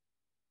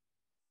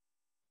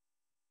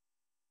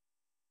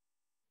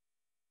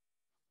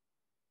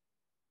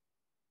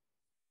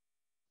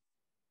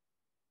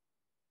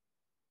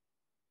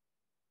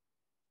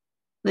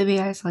 Libby,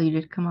 I saw you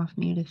did come off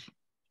mute.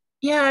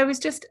 Yeah, I was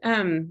just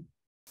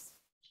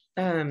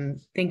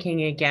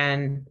thinking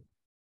again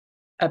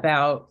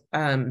about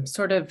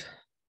sort of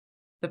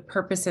the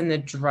purpose and the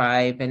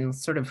drive and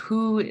sort of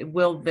who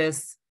will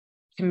this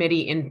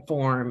committee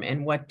inform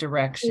and what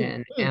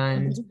direction.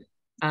 And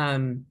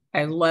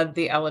I love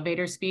the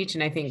elevator speech.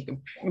 And I think,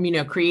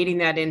 creating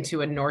that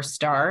into a North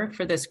Star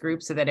for this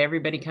group so that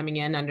everybody coming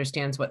in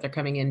understands what they're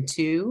coming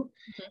into.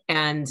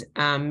 And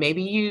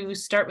maybe you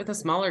start with a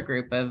smaller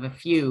group of a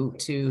few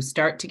to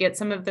start to get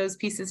some of those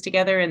pieces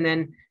together. And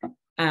then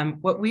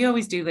what we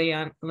always do,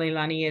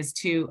 Leilani, is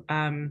to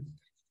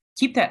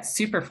keep that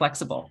super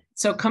flexible.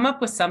 So come up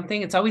with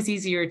something. It's always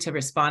easier to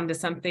respond to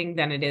something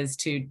than it is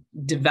to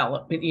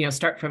develop,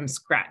 start from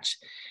scratch.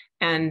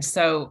 And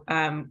so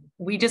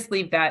we just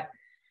leave that,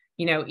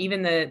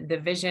 even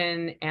the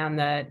vision and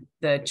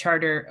the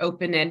charter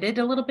open-ended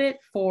a little bit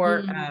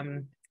for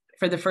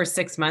the first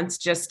 6 months,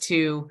 just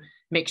to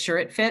make sure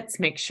it fits,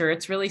 make sure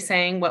it's really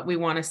saying what we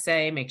want to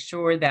say, make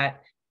sure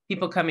that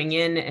people coming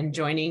in and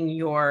joining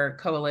your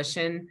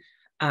coalition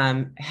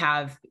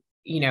have,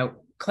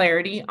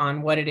 clarity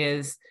on what it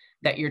is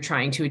that you're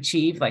trying to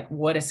achieve. Like,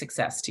 what is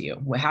success to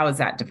you? How is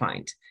that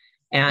defined?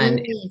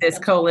 And if this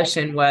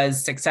coalition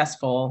was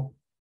successful,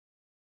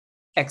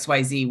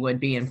 XYZ would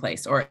be in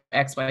place or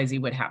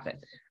XYZ would happen.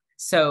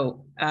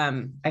 So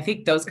I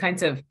think those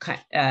kinds of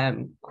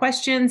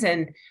questions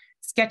and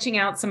sketching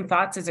out some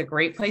thoughts is a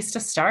great place to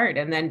start.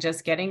 And then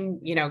just getting,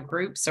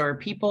 groups or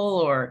people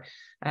or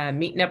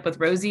meeting up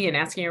with Rosie and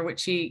asking her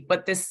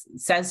what this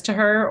says to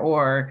her,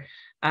 or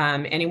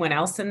Anyone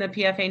else in the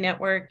PFA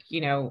network,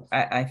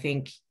 I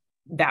think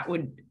that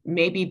would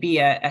maybe be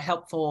a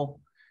helpful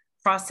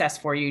process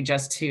for you,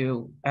 just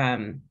to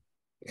kind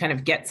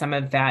of get some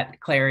of that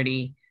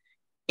clarity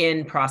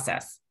in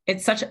process.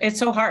 It's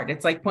so hard.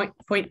 It's like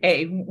point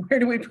A, where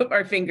do we put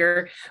our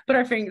finger,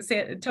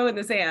 toe in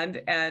the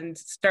sand and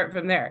start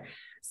from there.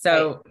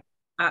 So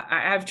right.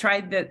 I've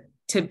tried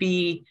to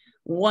be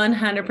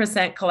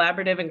 100%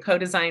 collaborative and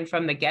co-design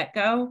from the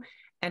get-go,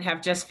 and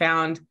have just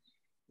found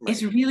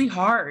it's really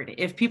hard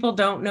if people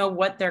don't know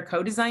what they're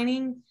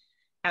co-designing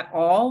at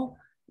all,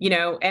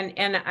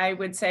 and I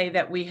would say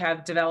that we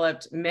have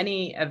developed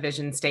many a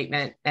vision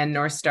statement and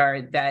North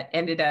Star that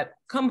ended up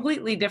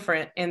completely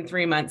different in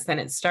 3 months than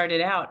it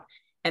started out.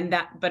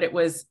 But it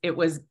was,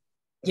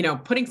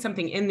 putting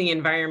something in the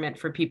environment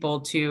for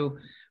people to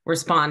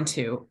respond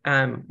to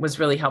was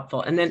really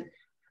helpful. And then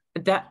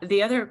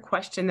the other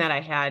question that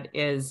I had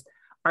is,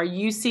 are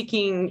you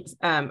seeking,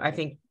 I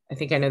think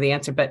I know the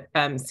answer, but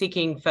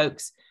seeking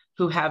folks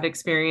who have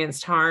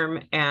experienced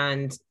harm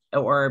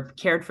or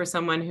cared for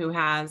someone who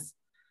has,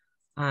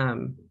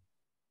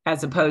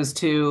 as opposed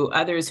to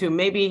others who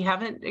maybe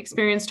haven't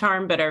experienced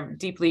harm but are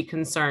deeply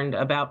concerned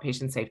about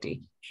patient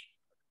safety?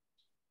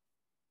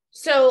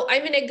 So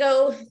I'm going to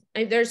go,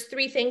 there's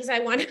 3 things I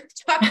want to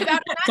talk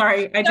about.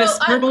 Sorry, I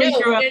just verbally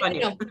threw up on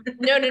you.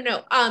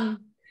 No.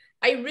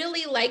 I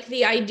really like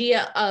the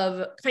idea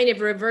of kind of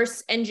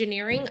reverse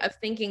engineering of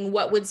thinking,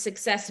 what would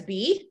success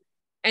be,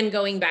 and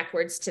going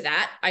backwards to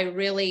that. I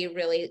really,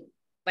 really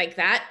like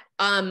that.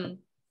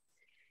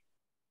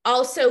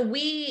 Also,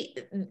 we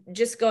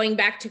just going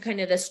back to kind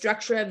of the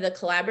structure of the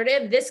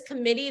collaborative, this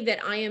committee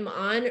that I am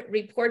on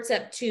reports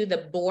up to the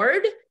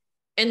board,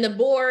 and the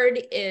board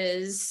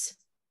is,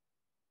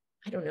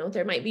 I don't know,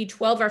 there might be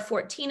 12 or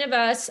 14 of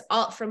us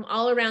from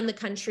all around the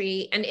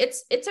country. And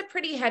it's a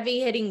pretty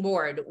heavy hitting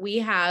board. We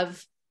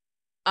have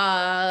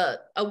a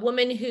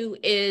woman who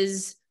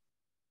is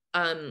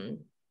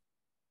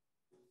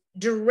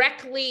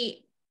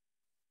directly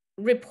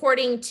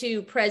reporting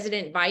to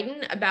President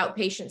Biden about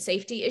patient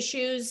safety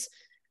issues.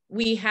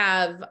 We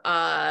have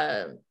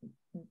Alan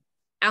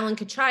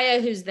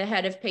Kachaya, who's the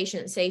head of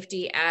patient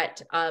safety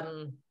at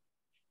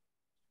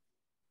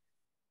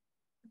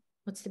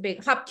what's the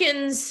big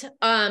Hopkins.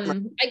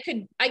 I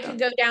could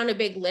go down a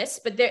big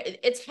list, but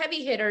it's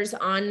heavy hitters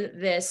on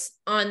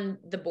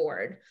the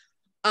board.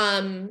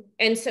 And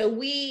so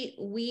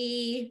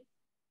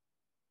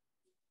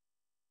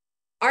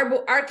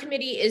our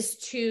committee is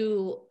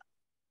to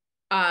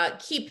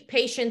keep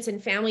patients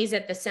and families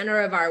at the center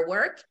of our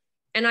work.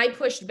 And I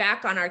pushed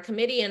back on our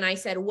committee and I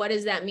said, what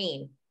does that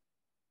mean?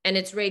 And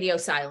it's radio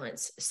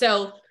silence.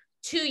 So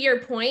to your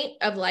point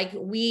of like,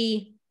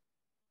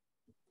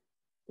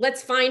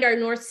 let's find our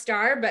North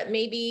Star, but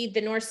maybe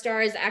the North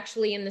Star is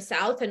actually in the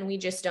South and we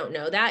just don't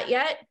know that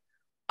yet.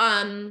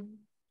 I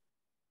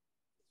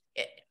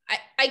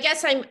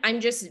guess I'm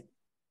just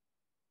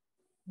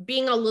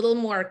being a little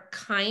more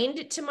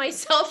kind to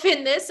myself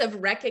in this, of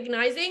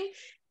recognizing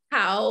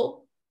how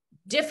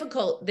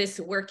difficult this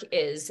work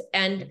is.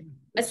 And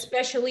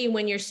especially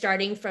when you're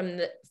starting from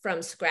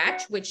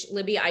scratch, which,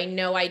 Libby, I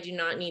know I do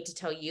not need to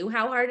tell you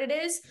how hard it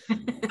is.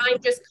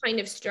 I'm just kind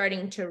of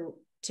starting to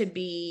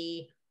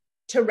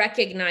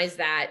recognize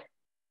that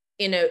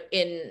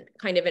in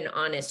kind of an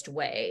honest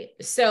way.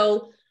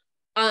 So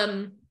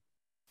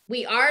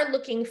we are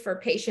looking for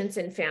patients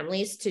and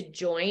families to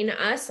join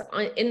us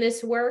in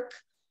this work.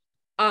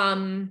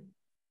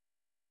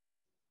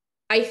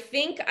 I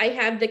think I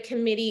have the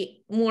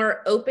committee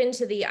more open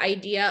to the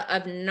idea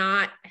of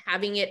not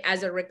having it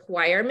as a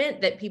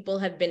requirement that people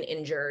have been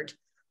injured.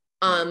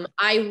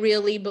 I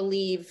really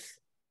believe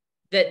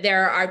that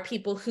there are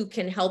people who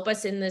can help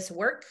us in this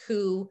work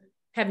who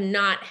have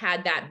not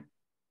had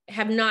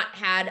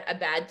a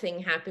bad thing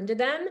happen to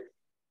them.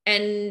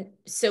 And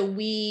so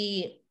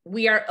we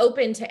are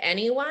open to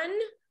anyone.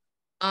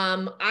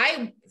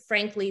 I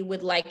frankly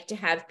would like to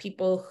have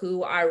people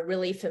who are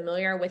really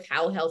familiar with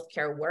how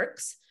healthcare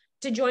works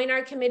to join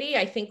our committee.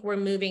 I think we're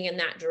moving in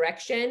that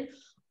direction.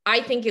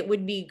 I think it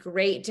would be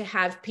great to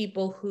have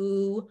people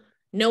who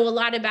know a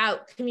lot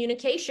about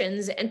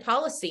communications and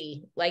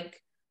policy.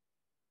 Like,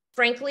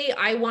 frankly,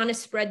 I want to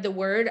spread the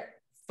word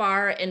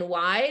far and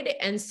wide.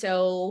 And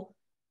so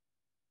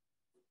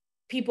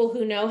people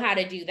who know how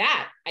to do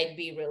that, I'd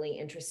be really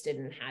interested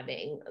in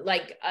having.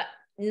 Like,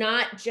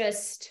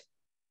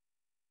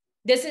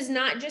 this is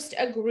not just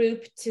a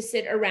group to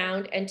sit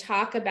around and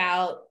talk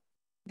about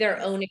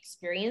their own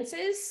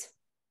experiences.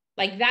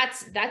 Like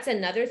that's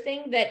another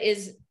thing that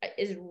is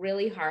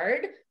really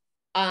hard.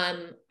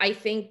 I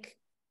think,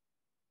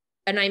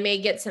 and I may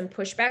get some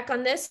pushback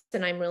on this,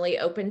 and I'm really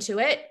open to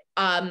it,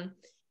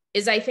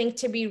 is I think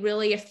to be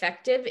really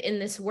effective in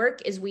this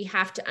work is we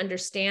have to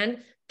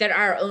understand that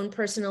our own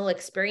personal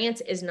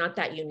experience is not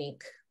that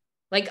unique.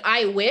 Like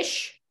I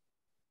wish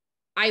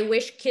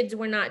kids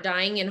were not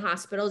dying in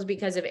hospitals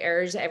because of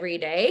errors every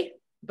day,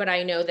 but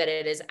I know that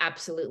it is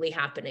absolutely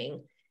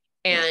happening.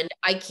 And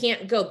I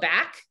can't go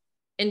back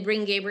and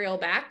bring Gabriel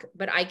back,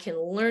 but I can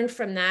learn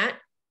from that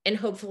and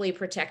hopefully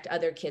protect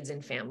other kids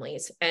and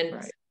families. And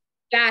Right.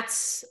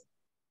 that's,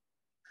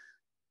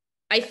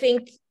 I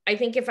think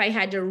if I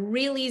had to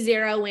really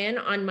zero in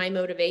on my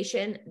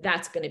motivation,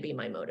 that's going to be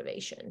my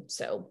motivation.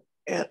 So,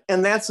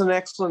 and that's an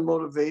excellent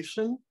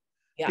motivation,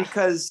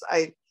 because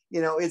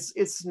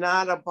it's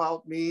not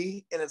about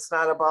me, and it's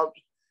not about,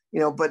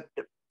 but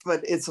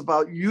it's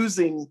about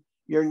using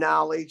your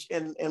knowledge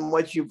and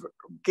what you've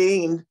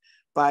gained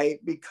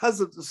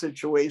because of the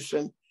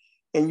situation,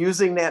 and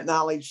using that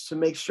knowledge to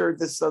make sure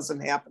this doesn't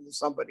happen to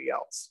somebody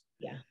else.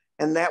 Yeah.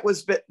 And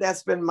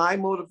that's been my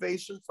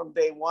motivation from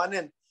day one.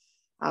 And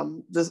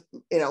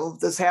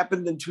this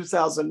happened in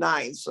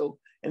 2009. So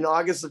in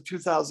August of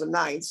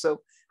 2009.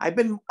 So I've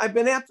been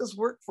at this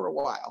work for a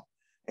while.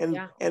 And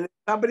if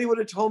somebody would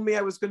have told me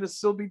I was going to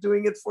still be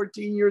doing it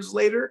 14 years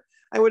later,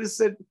 I would have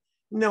said,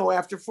 no,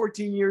 after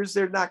 14 years,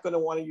 they're not going to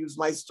want to use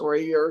my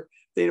story, or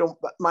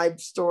my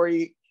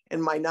story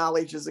and my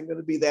knowledge isn't going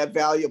to be that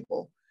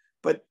valuable.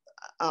 But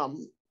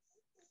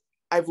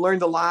I've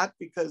learned a lot,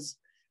 because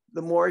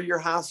the more you're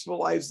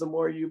hospitalized, the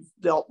more you've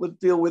deal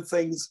with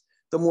things,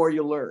 the more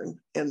you learn.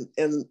 And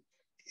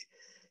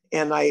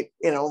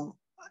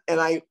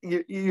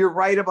you're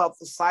right about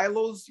the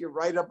silos. You're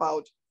right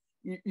about,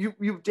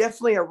 you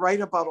definitely are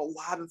right about a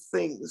lot of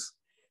things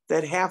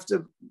that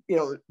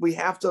we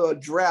have to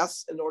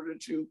address in order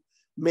to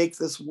make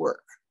this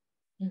work.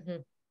 Mm-hmm.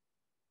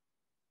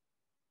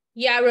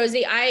 Yeah,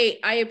 Rosie,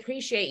 I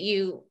appreciate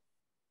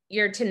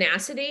your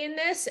tenacity in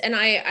this. And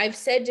I've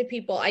said to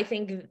people, I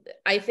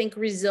think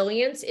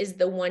resilience is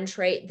the one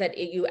trait that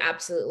you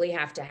absolutely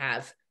have to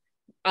have.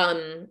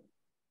 I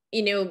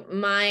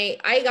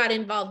got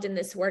involved in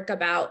this work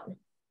about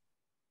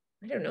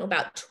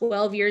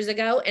 12 years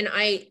ago. And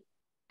I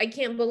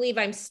can't believe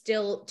I'm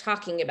still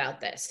talking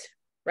about this,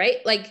 right?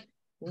 Like,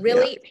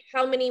 really,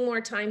 how many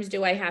more times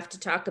do I have to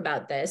talk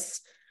about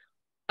this?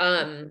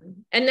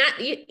 And that,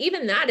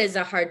 even that is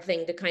a hard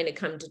thing to kind of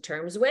come to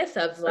terms with,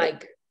 of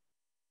like,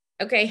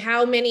 okay,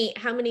 how many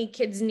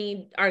kids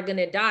are going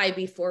to die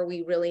before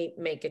we really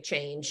make a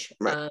change?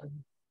 Right.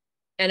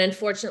 And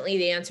unfortunately,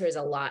 the answer is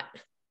a lot.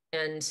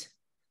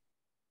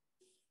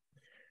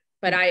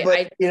 But I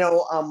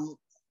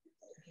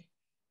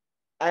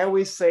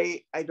always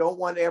say, I don't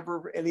want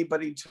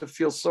anybody to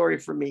feel sorry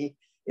for me.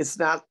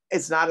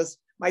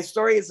 My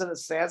story isn't a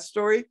sad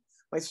story.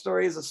 My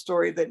story is a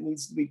story that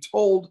needs to be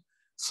told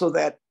so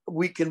that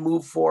we can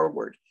move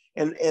forward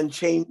and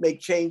make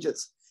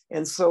changes.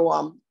 And so,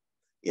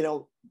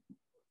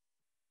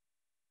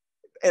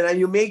 and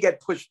you may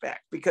get pushback,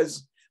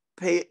 because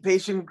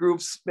patient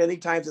groups many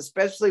times,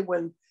 especially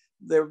when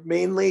they're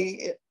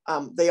mainly,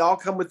 they all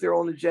come with their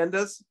own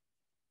agendas,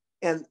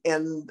 and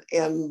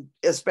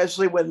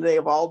especially when they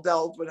have all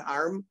dealt with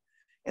harm.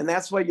 And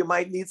that's why you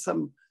might need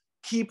some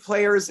key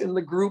players in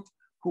the group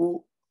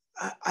who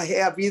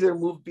have either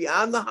moved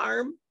beyond the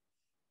harm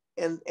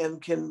and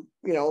can,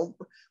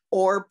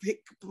 or pick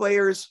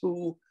players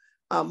who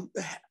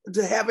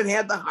haven't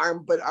had the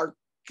harm, but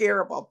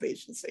care about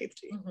patient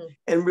safety, mm-hmm.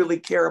 and really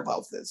care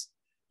about this,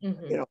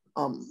 mm-hmm.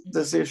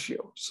 This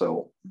issue.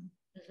 So,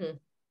 mm-hmm.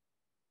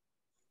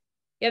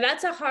 Yeah,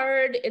 that's a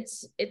hard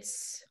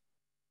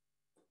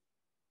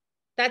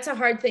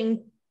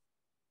thing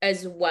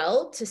as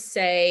well, to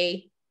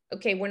say,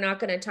 okay, we're not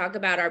going to talk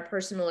about our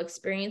personal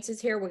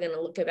experiences here. We're going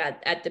to look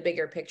at the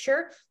bigger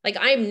picture. Like,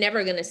 I'm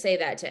never going to say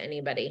that to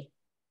anybody.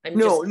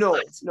 No.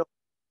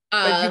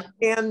 But you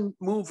can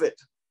move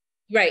it.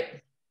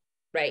 Right.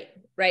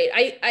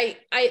 I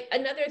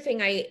another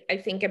thing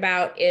I think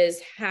about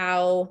is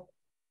how,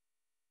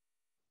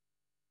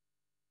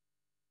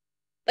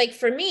 like,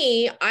 for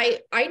me, I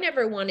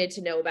never wanted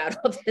to know about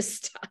all this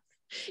stuff.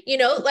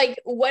 Like,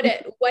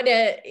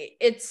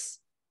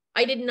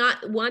 I did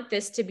not want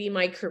this to be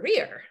my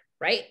career,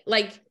 right?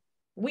 Like,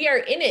 we are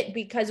in it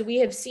because we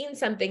have seen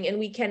something and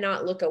we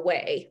cannot look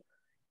away.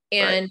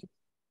 And right.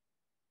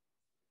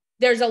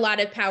 There's a lot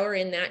of power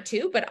in that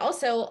too, but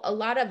also a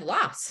lot of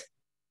loss.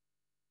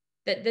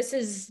 That this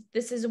is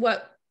the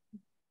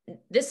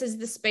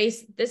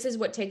space, this is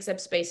what takes up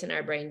space in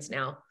our brains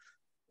now,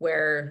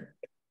 where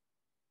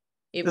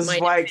this is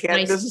why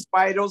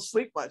I don't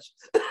sleep much.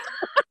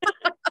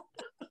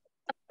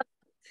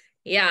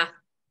 Yeah.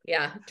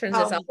 Turns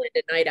us all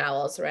into night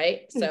owls,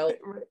 right? So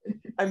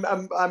I'm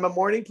a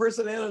morning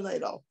person and a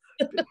night owl.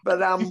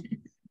 But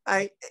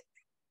I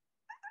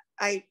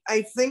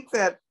think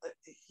that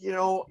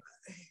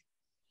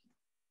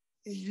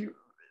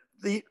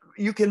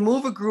you can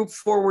move a group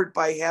forward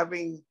by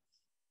having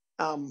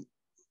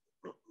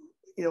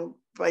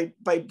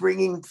by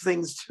bringing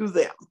things to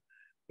them,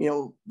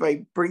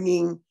 by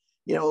bringing,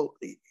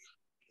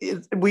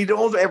 we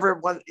don't ever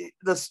want,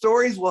 the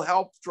stories will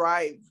help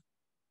drive,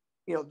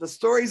 the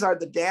stories are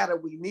the data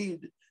we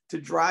need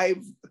to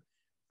drive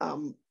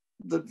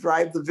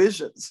the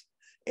visions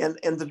and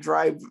to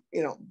drive,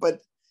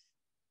 but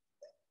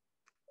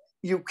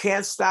you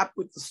can't stop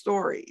with the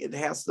story. It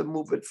has to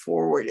move it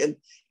forward.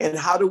 And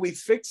how do we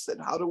fix it?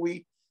 How do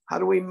we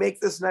make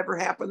this never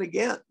happen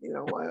again?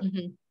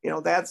 Mm-hmm.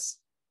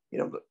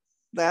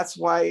 That's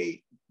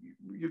why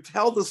you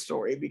tell the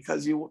story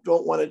because you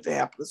don't want it to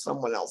happen to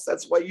someone else.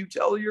 That's why you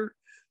tell your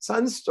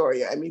son's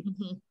story. I mean,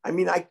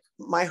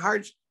 my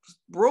heart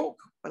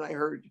broke when I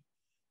heard,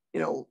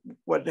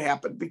 what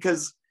happened,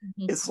 because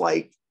it's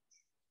like,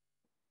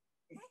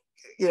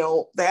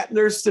 that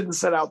nurse didn't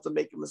set out to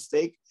make a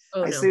mistake.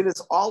 I say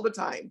this all the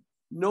time.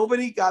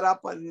 Nobody got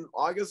up on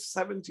August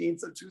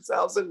 17th of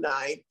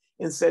 2009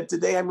 and said,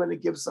 today I'm going to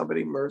give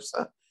somebody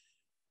MRSA.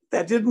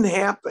 That didn't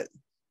happen.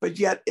 But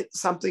yet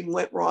something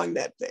went wrong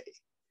that day.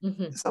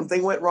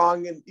 Something went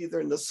wrong either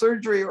in the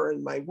surgery or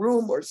in my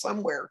room or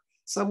somewhere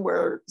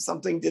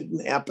something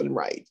didn't happen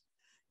right.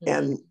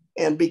 And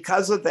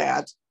because of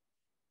that,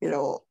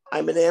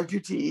 I'm an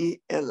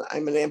amputee, and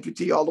I'm an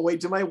amputee all the way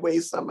to my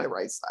waist on my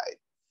right side.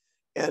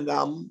 And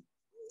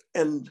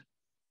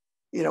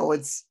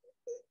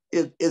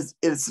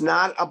it's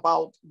not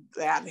about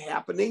that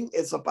happening.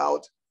 It's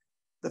about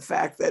the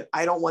fact that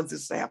I don't want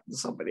this to happen to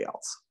somebody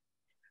else.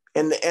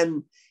 And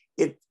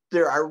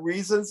there are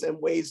reasons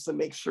and ways to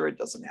make sure it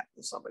doesn't happen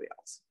to somebody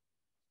else.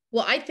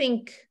 Well, I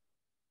think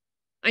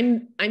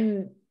I'm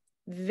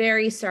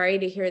very sorry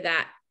to hear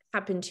that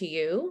happen to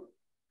you.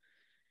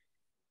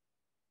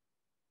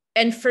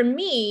 And for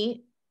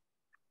me,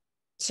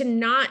 to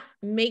not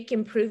make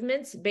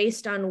improvements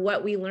based on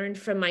what we learned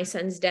from my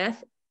son's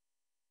death,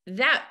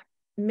 that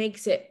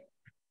makes it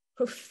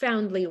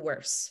profoundly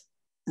worse.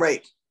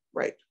 Right.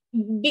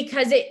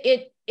 Because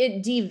it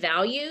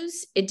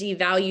devalues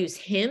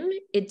him,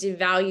 it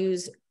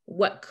devalues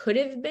what could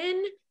have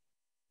been.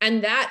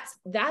 And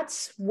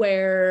that's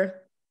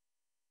where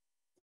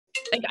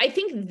I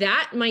think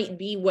that might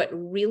be what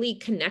really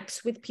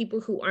connects with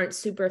people who aren't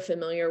super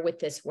familiar with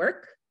this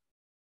work.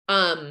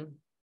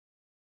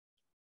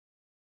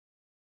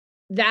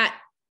 That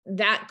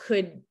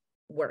could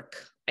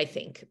work, I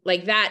think.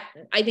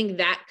 I think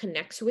that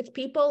connects with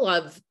people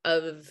of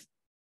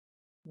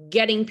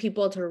getting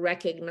people to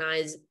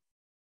recognize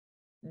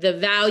the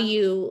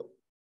value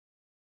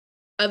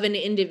of an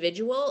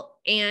individual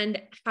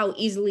and how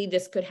easily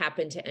this could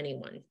happen to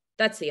anyone.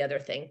 That's the other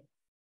thing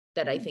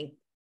that I think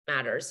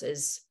matters,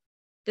 is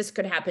this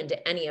could happen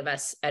to any of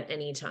us at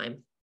any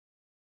time.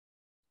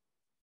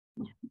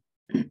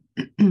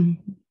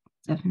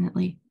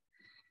 Definitely.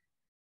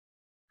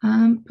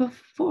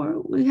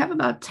 Before we have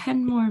about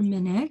 10 more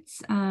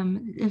minutes,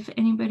 if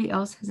anybody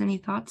else has any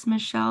thoughts,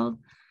 Michelle,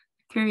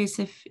 curious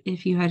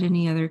if you had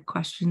any other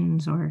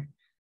questions or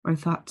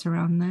thoughts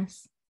around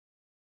this.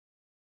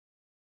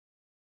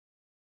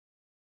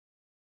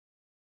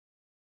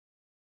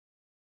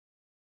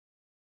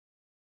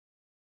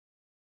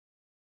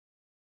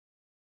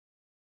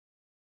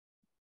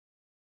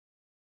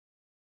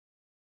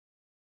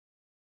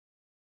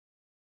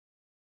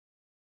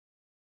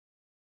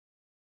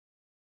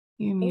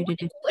 You're muted.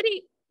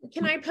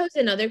 Can I pose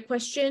another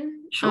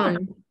question? Sure.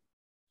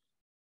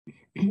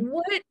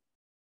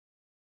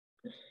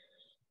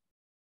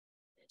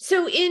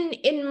 So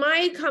in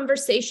my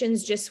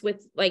conversations just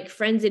with like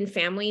friends and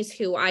families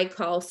who I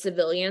call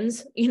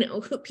civilians,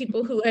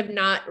 people who have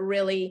not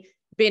really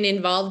been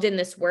involved in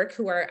this work,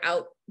 who are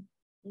out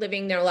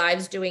living their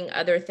lives doing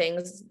other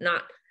things,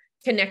 not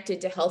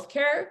connected to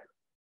healthcare.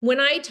 When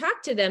I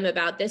talk to them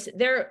about this,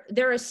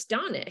 they're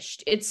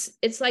astonished.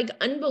 It's like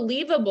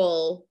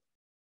unbelievable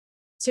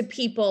to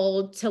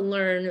people to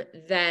learn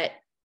that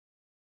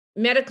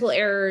medical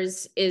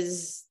errors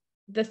is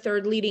the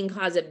third leading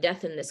cause of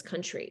death in this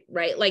country,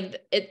 right?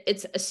 Like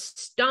it's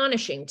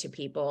astonishing to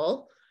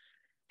people.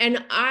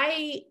 And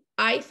I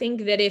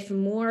think that if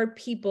more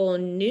people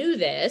knew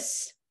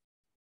this,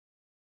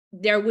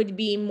 there would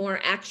be more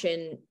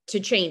action to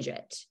change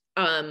it.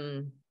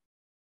 And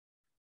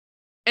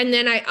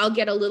then I'll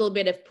get a little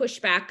bit of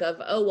pushback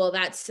of, oh, well,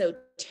 that's so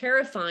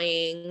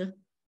terrifying.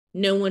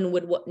 No one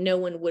really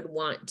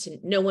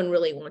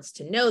wants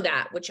to know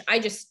that, which I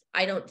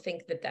don't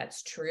think that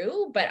that's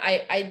true, but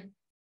I'd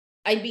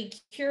be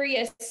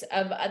curious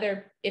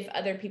if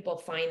other people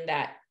find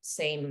that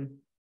same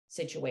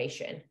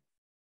situation.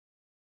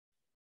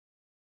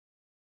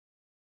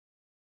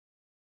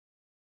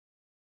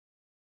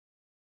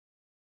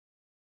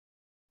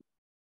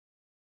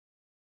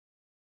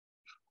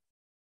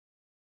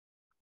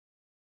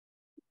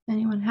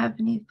 Anyone have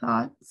any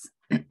thoughts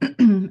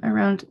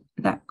around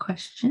that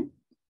question?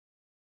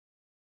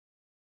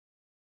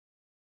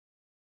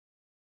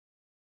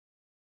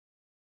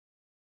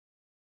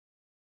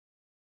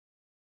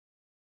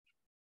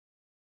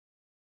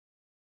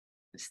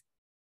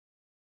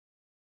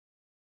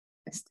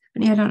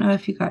 Stephanie, I don't know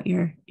if you got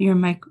your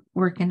mic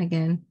working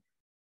again.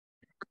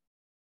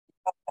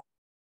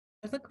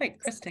 It looked like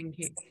Kristen.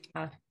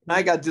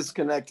 I got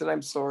disconnected.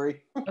 I'm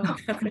sorry. Oh,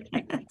 that's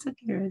okay. That's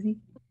okay, Rosie.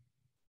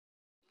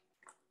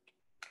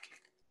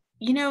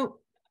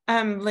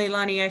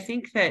 Leilani, I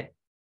think that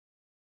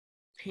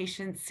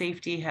patient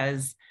safety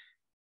has,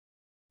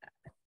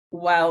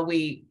 while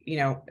we,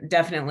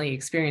 definitely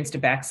experienced a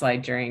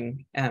backslide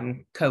during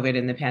COVID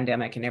and the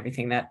pandemic and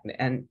everything that,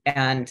 and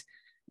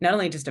not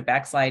only just a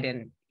backslide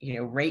in,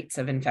 rates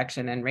of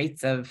infection and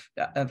rates of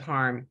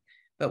harm,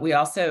 but we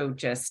also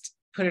just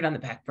put it on the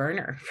back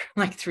burner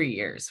for like 3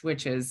 years,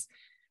 which is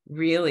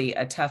really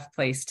a tough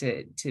place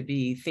to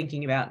be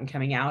thinking about and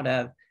coming out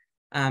of.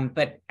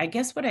 But I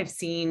guess what I've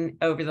seen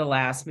over the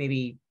last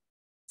maybe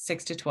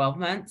 6 to 12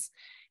 months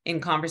in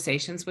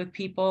conversations with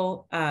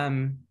people,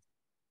 and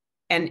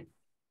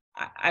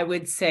I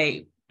would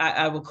say,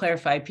 I will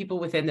clarify, people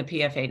within the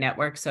PFA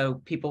network, so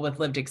people with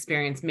lived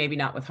experience, maybe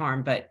not with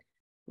harm, but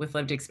with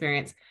lived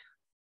experience.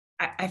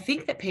 I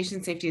think that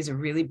patient safety is a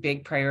really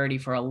big priority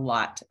for a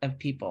lot of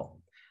people.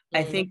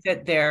 I think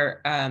that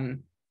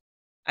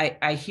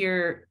I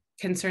hear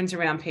concerns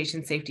around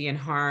patient safety and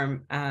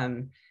harm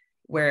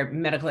where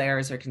medical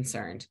errors are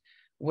concerned,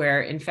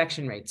 where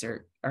infection rates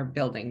are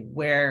building,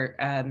 where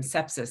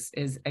sepsis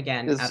is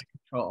again out of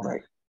control,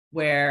 right.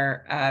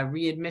 where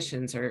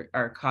readmissions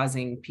are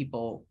causing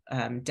people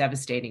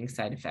devastating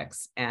side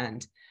effects.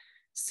 And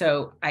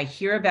so I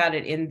hear about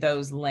it in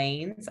those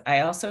lanes. I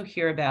also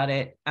hear about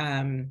it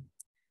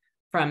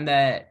from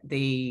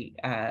the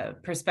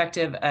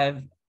perspective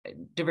of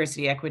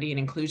diversity, equity, and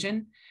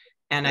inclusion.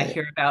 And I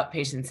hear about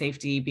patient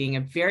safety being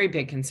a very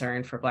big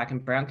concern for Black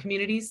and Brown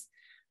communities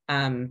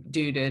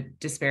due to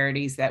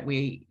disparities that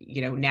we,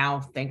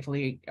 now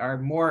thankfully are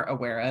more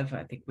aware of.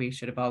 I think we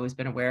should have always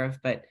been aware of,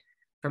 but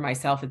for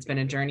myself, it's been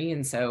a journey.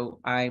 And so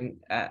I'm,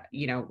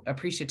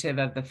 appreciative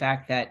of the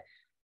fact that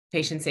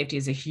patient safety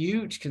is a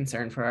huge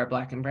concern for our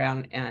Black and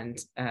Brown and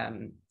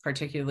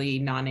particularly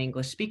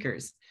non-English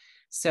speakers.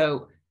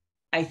 So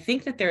I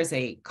think that there's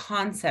a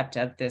concept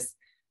of this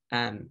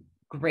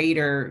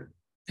greater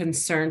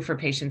concern for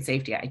patient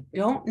safety. I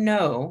don't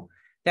know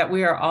that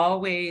we are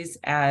always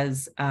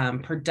as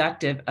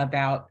productive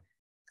about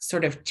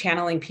sort of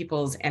channeling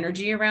people's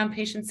energy around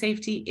patient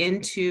safety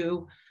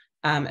into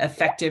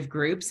effective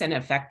groups and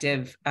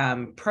effective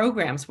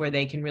programs where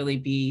they can really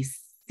be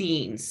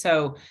seen.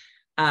 So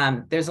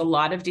there's a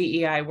lot of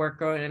DEI work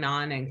going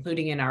on,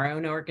 including in our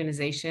own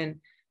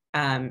organization.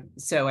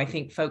 So I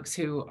think folks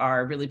who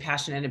are really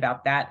passionate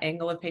about that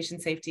angle of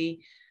patient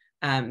safety,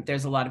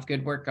 there's a lot of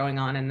good work going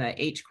on in the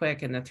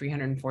HQIC and the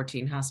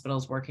 314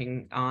 hospitals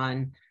working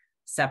on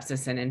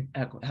sepsis and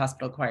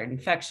hospital-acquired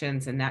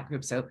infections in that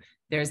group. So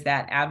there's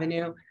that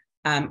avenue.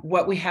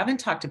 What we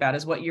haven't talked about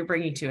is what you're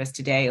bringing to us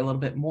today a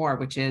little bit more,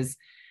 which is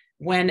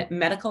when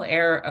medical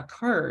error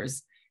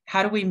occurs,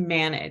 how do we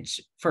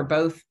manage for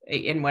both,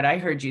 in what I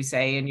heard you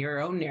say in your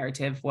own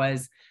narrative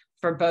was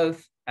for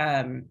both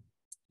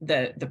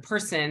the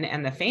person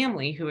and the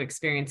family who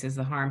experiences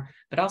the harm,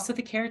 but also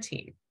the care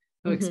team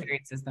who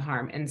experiences the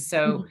harm. And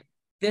so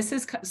this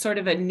is sort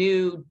of a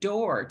new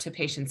door to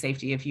patient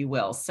safety, if you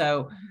will.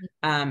 So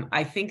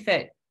I think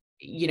that,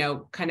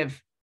 kind of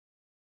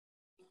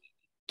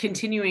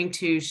continuing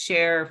to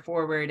share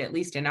forward, at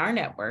least in our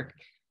network,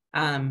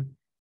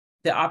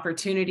 the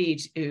opportunity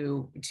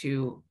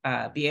to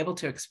be able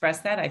to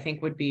express that, I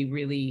think would be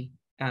really,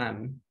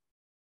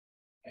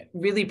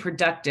 really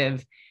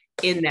productive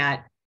in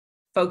that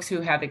folks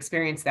who have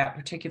experienced that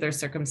particular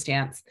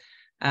circumstance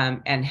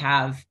and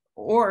have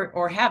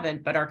or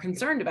haven't, but are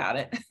concerned about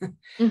it,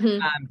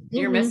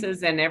 near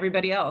misses and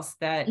everybody else,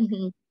 that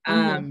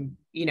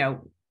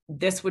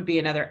this would be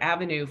another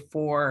avenue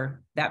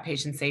for that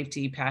patient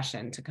safety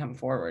passion to come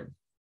forward.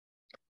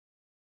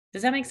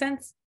 Does that make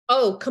sense?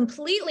 Oh,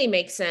 completely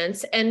makes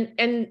sense.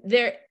 And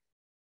there,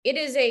 it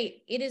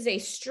is a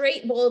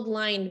straight, bold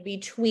line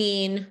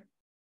between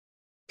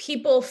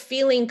people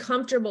feeling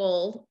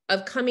comfortable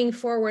of coming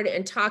forward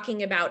and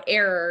talking about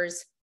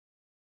errors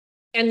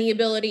and the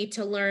ability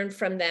to learn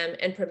from them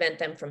and prevent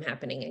them from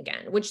happening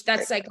again, which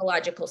that's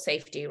psychological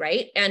safety,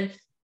 right? And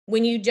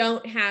when you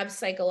don't have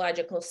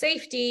psychological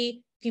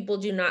safety, people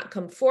do not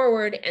come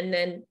forward and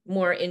then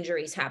more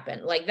injuries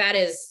happen. Like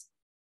that's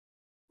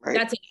an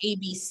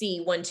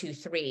ABC 1, 2,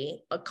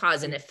 3, a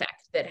cause and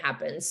effect that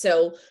happens.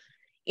 So,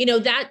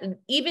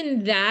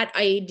 that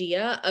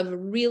idea of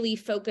really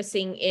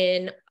focusing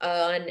in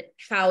on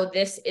how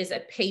this is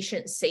a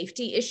patient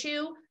safety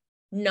issue,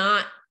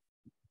 not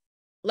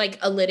like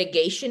a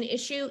litigation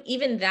issue,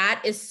 even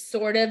that is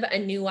sort of a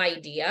new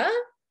idea.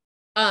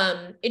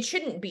 It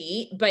shouldn't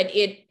be, but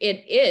it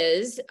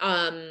is,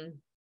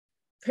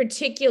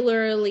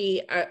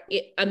 particularly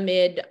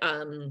amid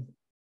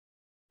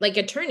like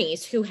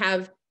attorneys who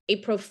have a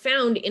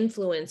profound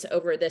influence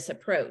over this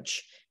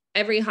approach.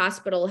 Every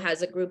hospital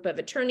has a group of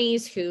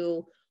attorneys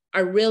who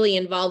are really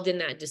involved in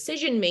that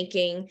decision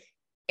making,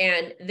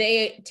 and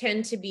they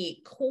tend to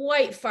be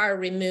quite far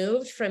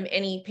removed from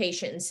any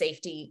patient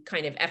safety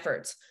kind of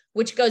efforts,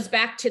 which goes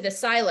back to the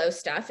silo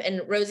stuff.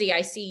 And Rosie,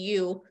 I see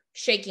you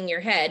shaking your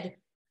head,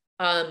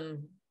 but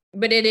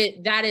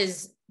that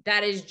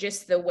is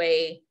just the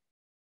way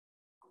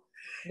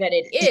that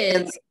it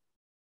is,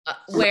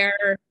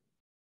 where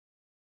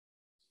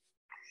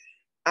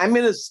I'm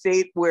in a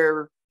state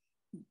where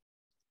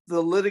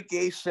the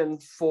litigation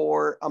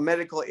for a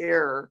medical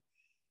error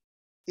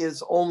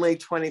is only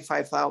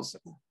 $25,000.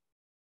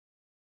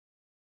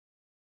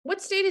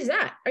 What state is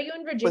that? Are you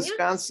in Virginia?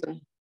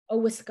 Wisconsin. Oh,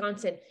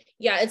 Wisconsin.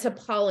 Yeah, it's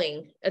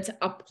appalling. It's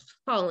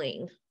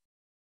appalling.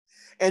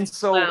 And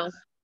so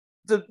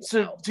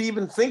to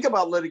even think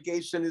about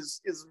litigation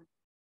is is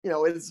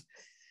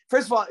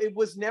first of all, it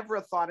was never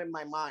a thought in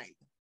my mind.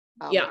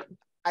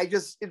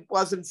 It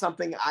wasn't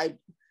something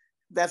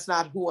that's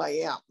not who I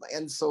am.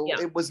 And so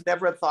it was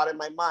never a thought in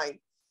my mind,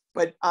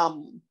 but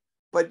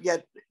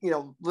yet,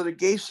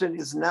 litigation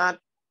is not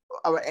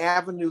an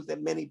avenue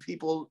that many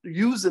people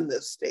use in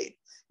this state.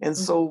 And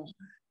so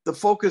the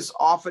focus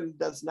often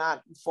does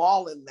not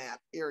fall in that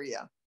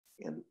area.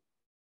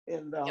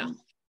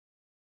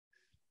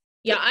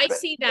 I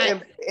see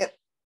that.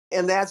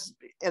 And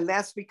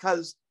that's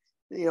because,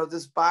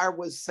 this bar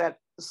was set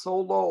so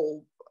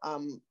low,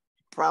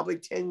 probably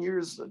 10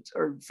 years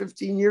or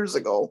 15 years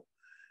ago.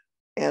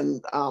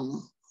 And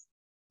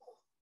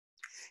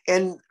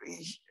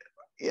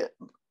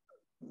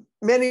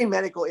many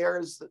medical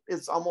errors,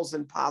 it's almost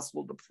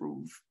impossible to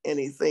prove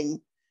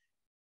anything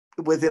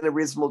within a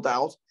reasonable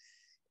doubt.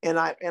 And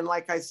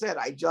like I said,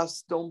 I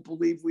just don't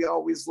believe we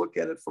always look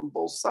at it from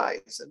both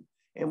sides.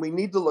 And we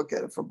need to look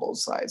at it from both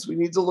sides. We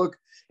need to look,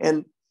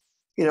 and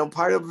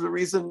part of the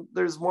reason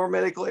there's more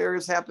medical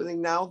errors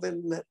happening now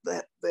than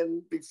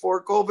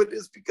before COVID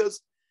is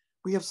because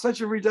we have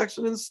such a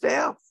reduction in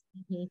staff,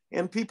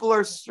 and people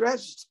are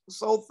stretched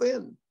so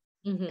thin,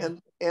 and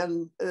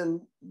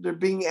they're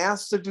being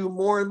asked to do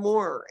more and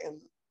more,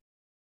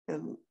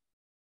 and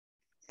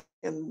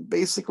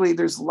basically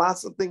there's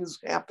lots of things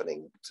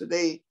happening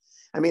today.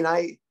 I mean,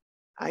 I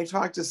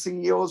talk to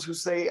CEOs who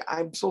say,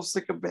 I'm so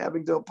sick of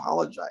having to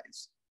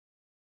apologize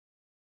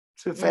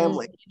to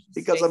family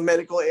because of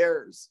medical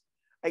errors.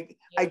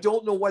 I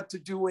don't know what to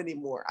do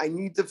anymore. I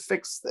need to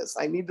fix this.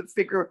 I need to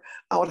figure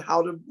out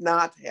how to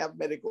not have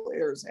medical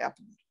errors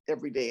happen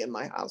every day in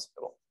my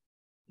hospital.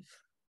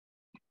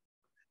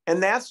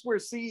 And that's where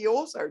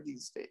CEOs are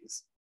these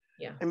days.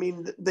 Yeah. I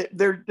mean,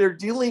 they're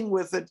dealing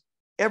with it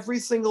every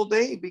single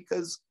day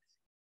because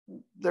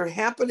they're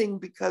happening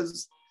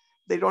because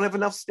they don't have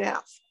enough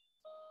staff.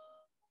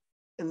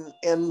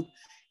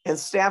 And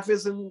staff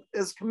isn't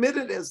as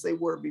committed as they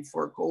were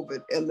before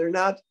COVID, and they're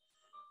not,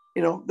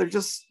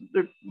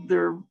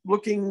 they're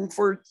looking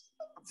for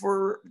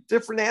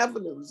different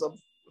avenues of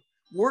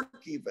work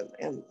even.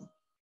 And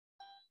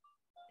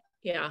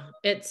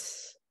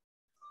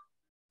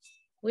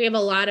we have a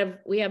lot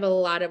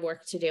of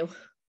work to do.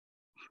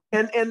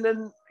 And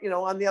then,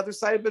 on the other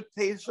side of it,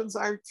 patients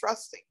aren't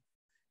trusting.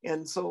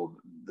 And so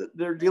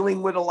they're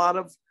dealing with a lot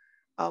of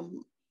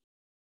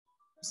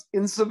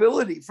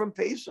incivility from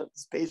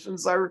patients.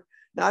 Patients are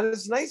not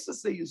as nice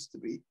as they used to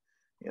be.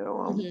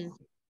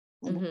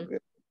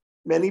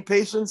 Many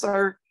patients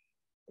are,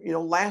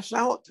 lash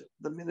out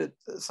the minute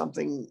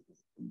something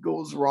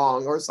goes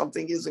wrong or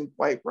something isn't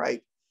quite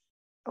right,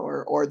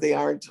 or they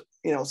aren't,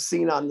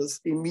 seen on this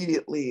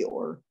immediately.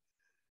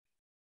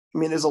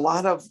 There's a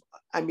lot of,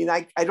 I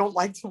don't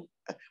like to,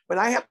 when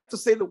I have to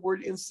say the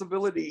word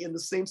incivility in the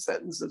same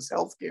sentence as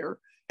healthcare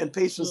and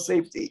patient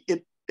safety,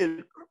 it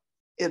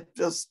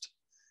just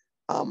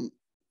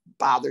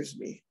bothers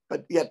me.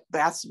 But yet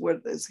that's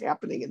what is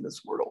happening in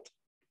this world.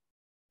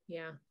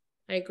 Yeah,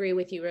 I agree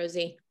with you,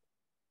 Rosie.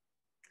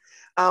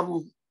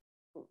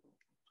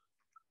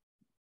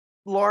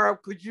 Laura,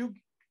 could you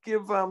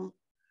give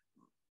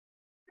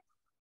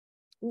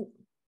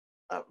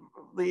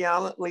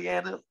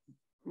Leanna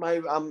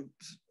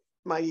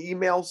my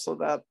email so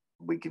that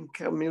we can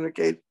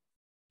communicate?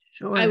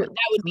 Sure. That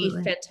would be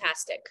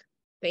fantastic.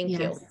 Thank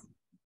you.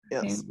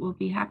 Yes. Okay, we'll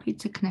be happy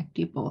to connect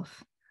you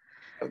both.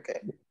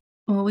 Okay.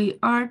 Well, we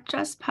are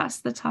just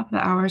past the top of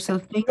the hour, so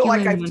thank you. I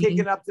feel like I've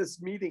taken up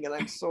this meeting, and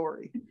I'm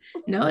sorry.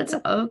 No, it's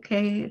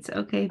okay. It's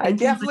okay. I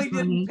definitely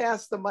didn't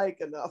pass the mic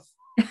enough.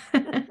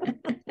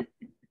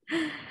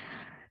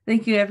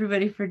 Thank you,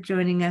 everybody, for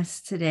joining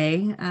us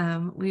today.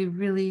 We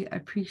really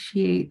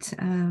appreciate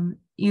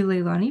you,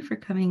 Leilani, for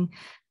coming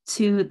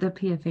to the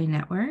PFA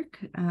Network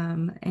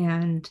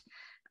and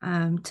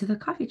to the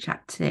coffee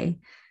chat today.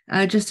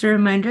 Just a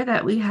reminder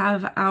that we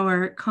have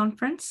our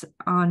conference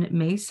on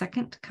May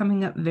 2nd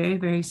coming up very,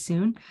 very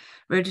soon.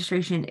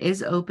 Registration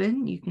is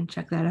open. You can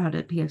check that out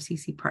at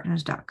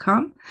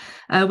pfccpartners.com.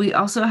 We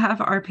also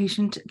have our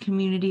patient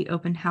community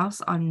open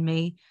house on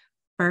May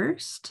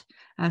 1st.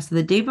 So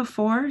the day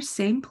before,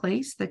 same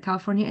place, the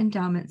California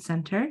Endowment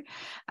Center.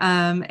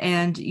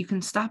 And you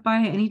can stop by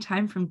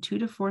anytime from 2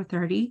 to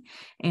 4:30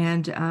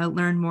 and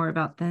learn more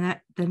about the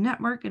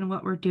network and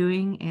what we're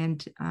doing,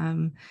 and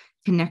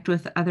connect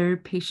with other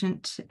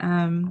patient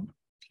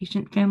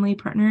family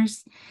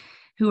partners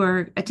who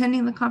are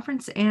attending the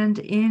conference and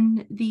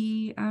in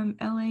the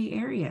LA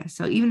area.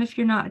 So even if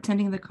you're not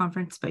attending the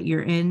conference, but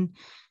you're in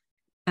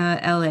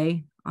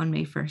LA on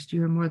May 1st,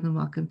 you are more than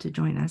welcome to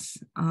join us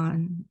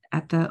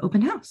at the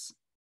open house.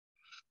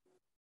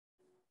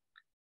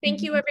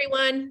 Thank you,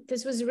 everyone.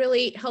 This was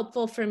really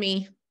helpful for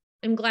me.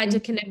 I'm glad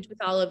to connect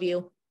with all of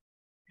you.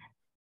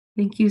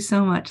 Thank you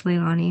so much,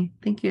 Leilani.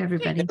 Thank you,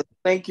 everybody.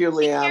 Thank you,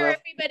 Leanna. Take care,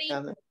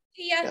 everybody.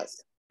 See ya.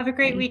 Yes. Have a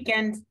great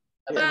weekend.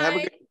 Bye-bye. Have a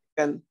good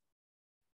weekend.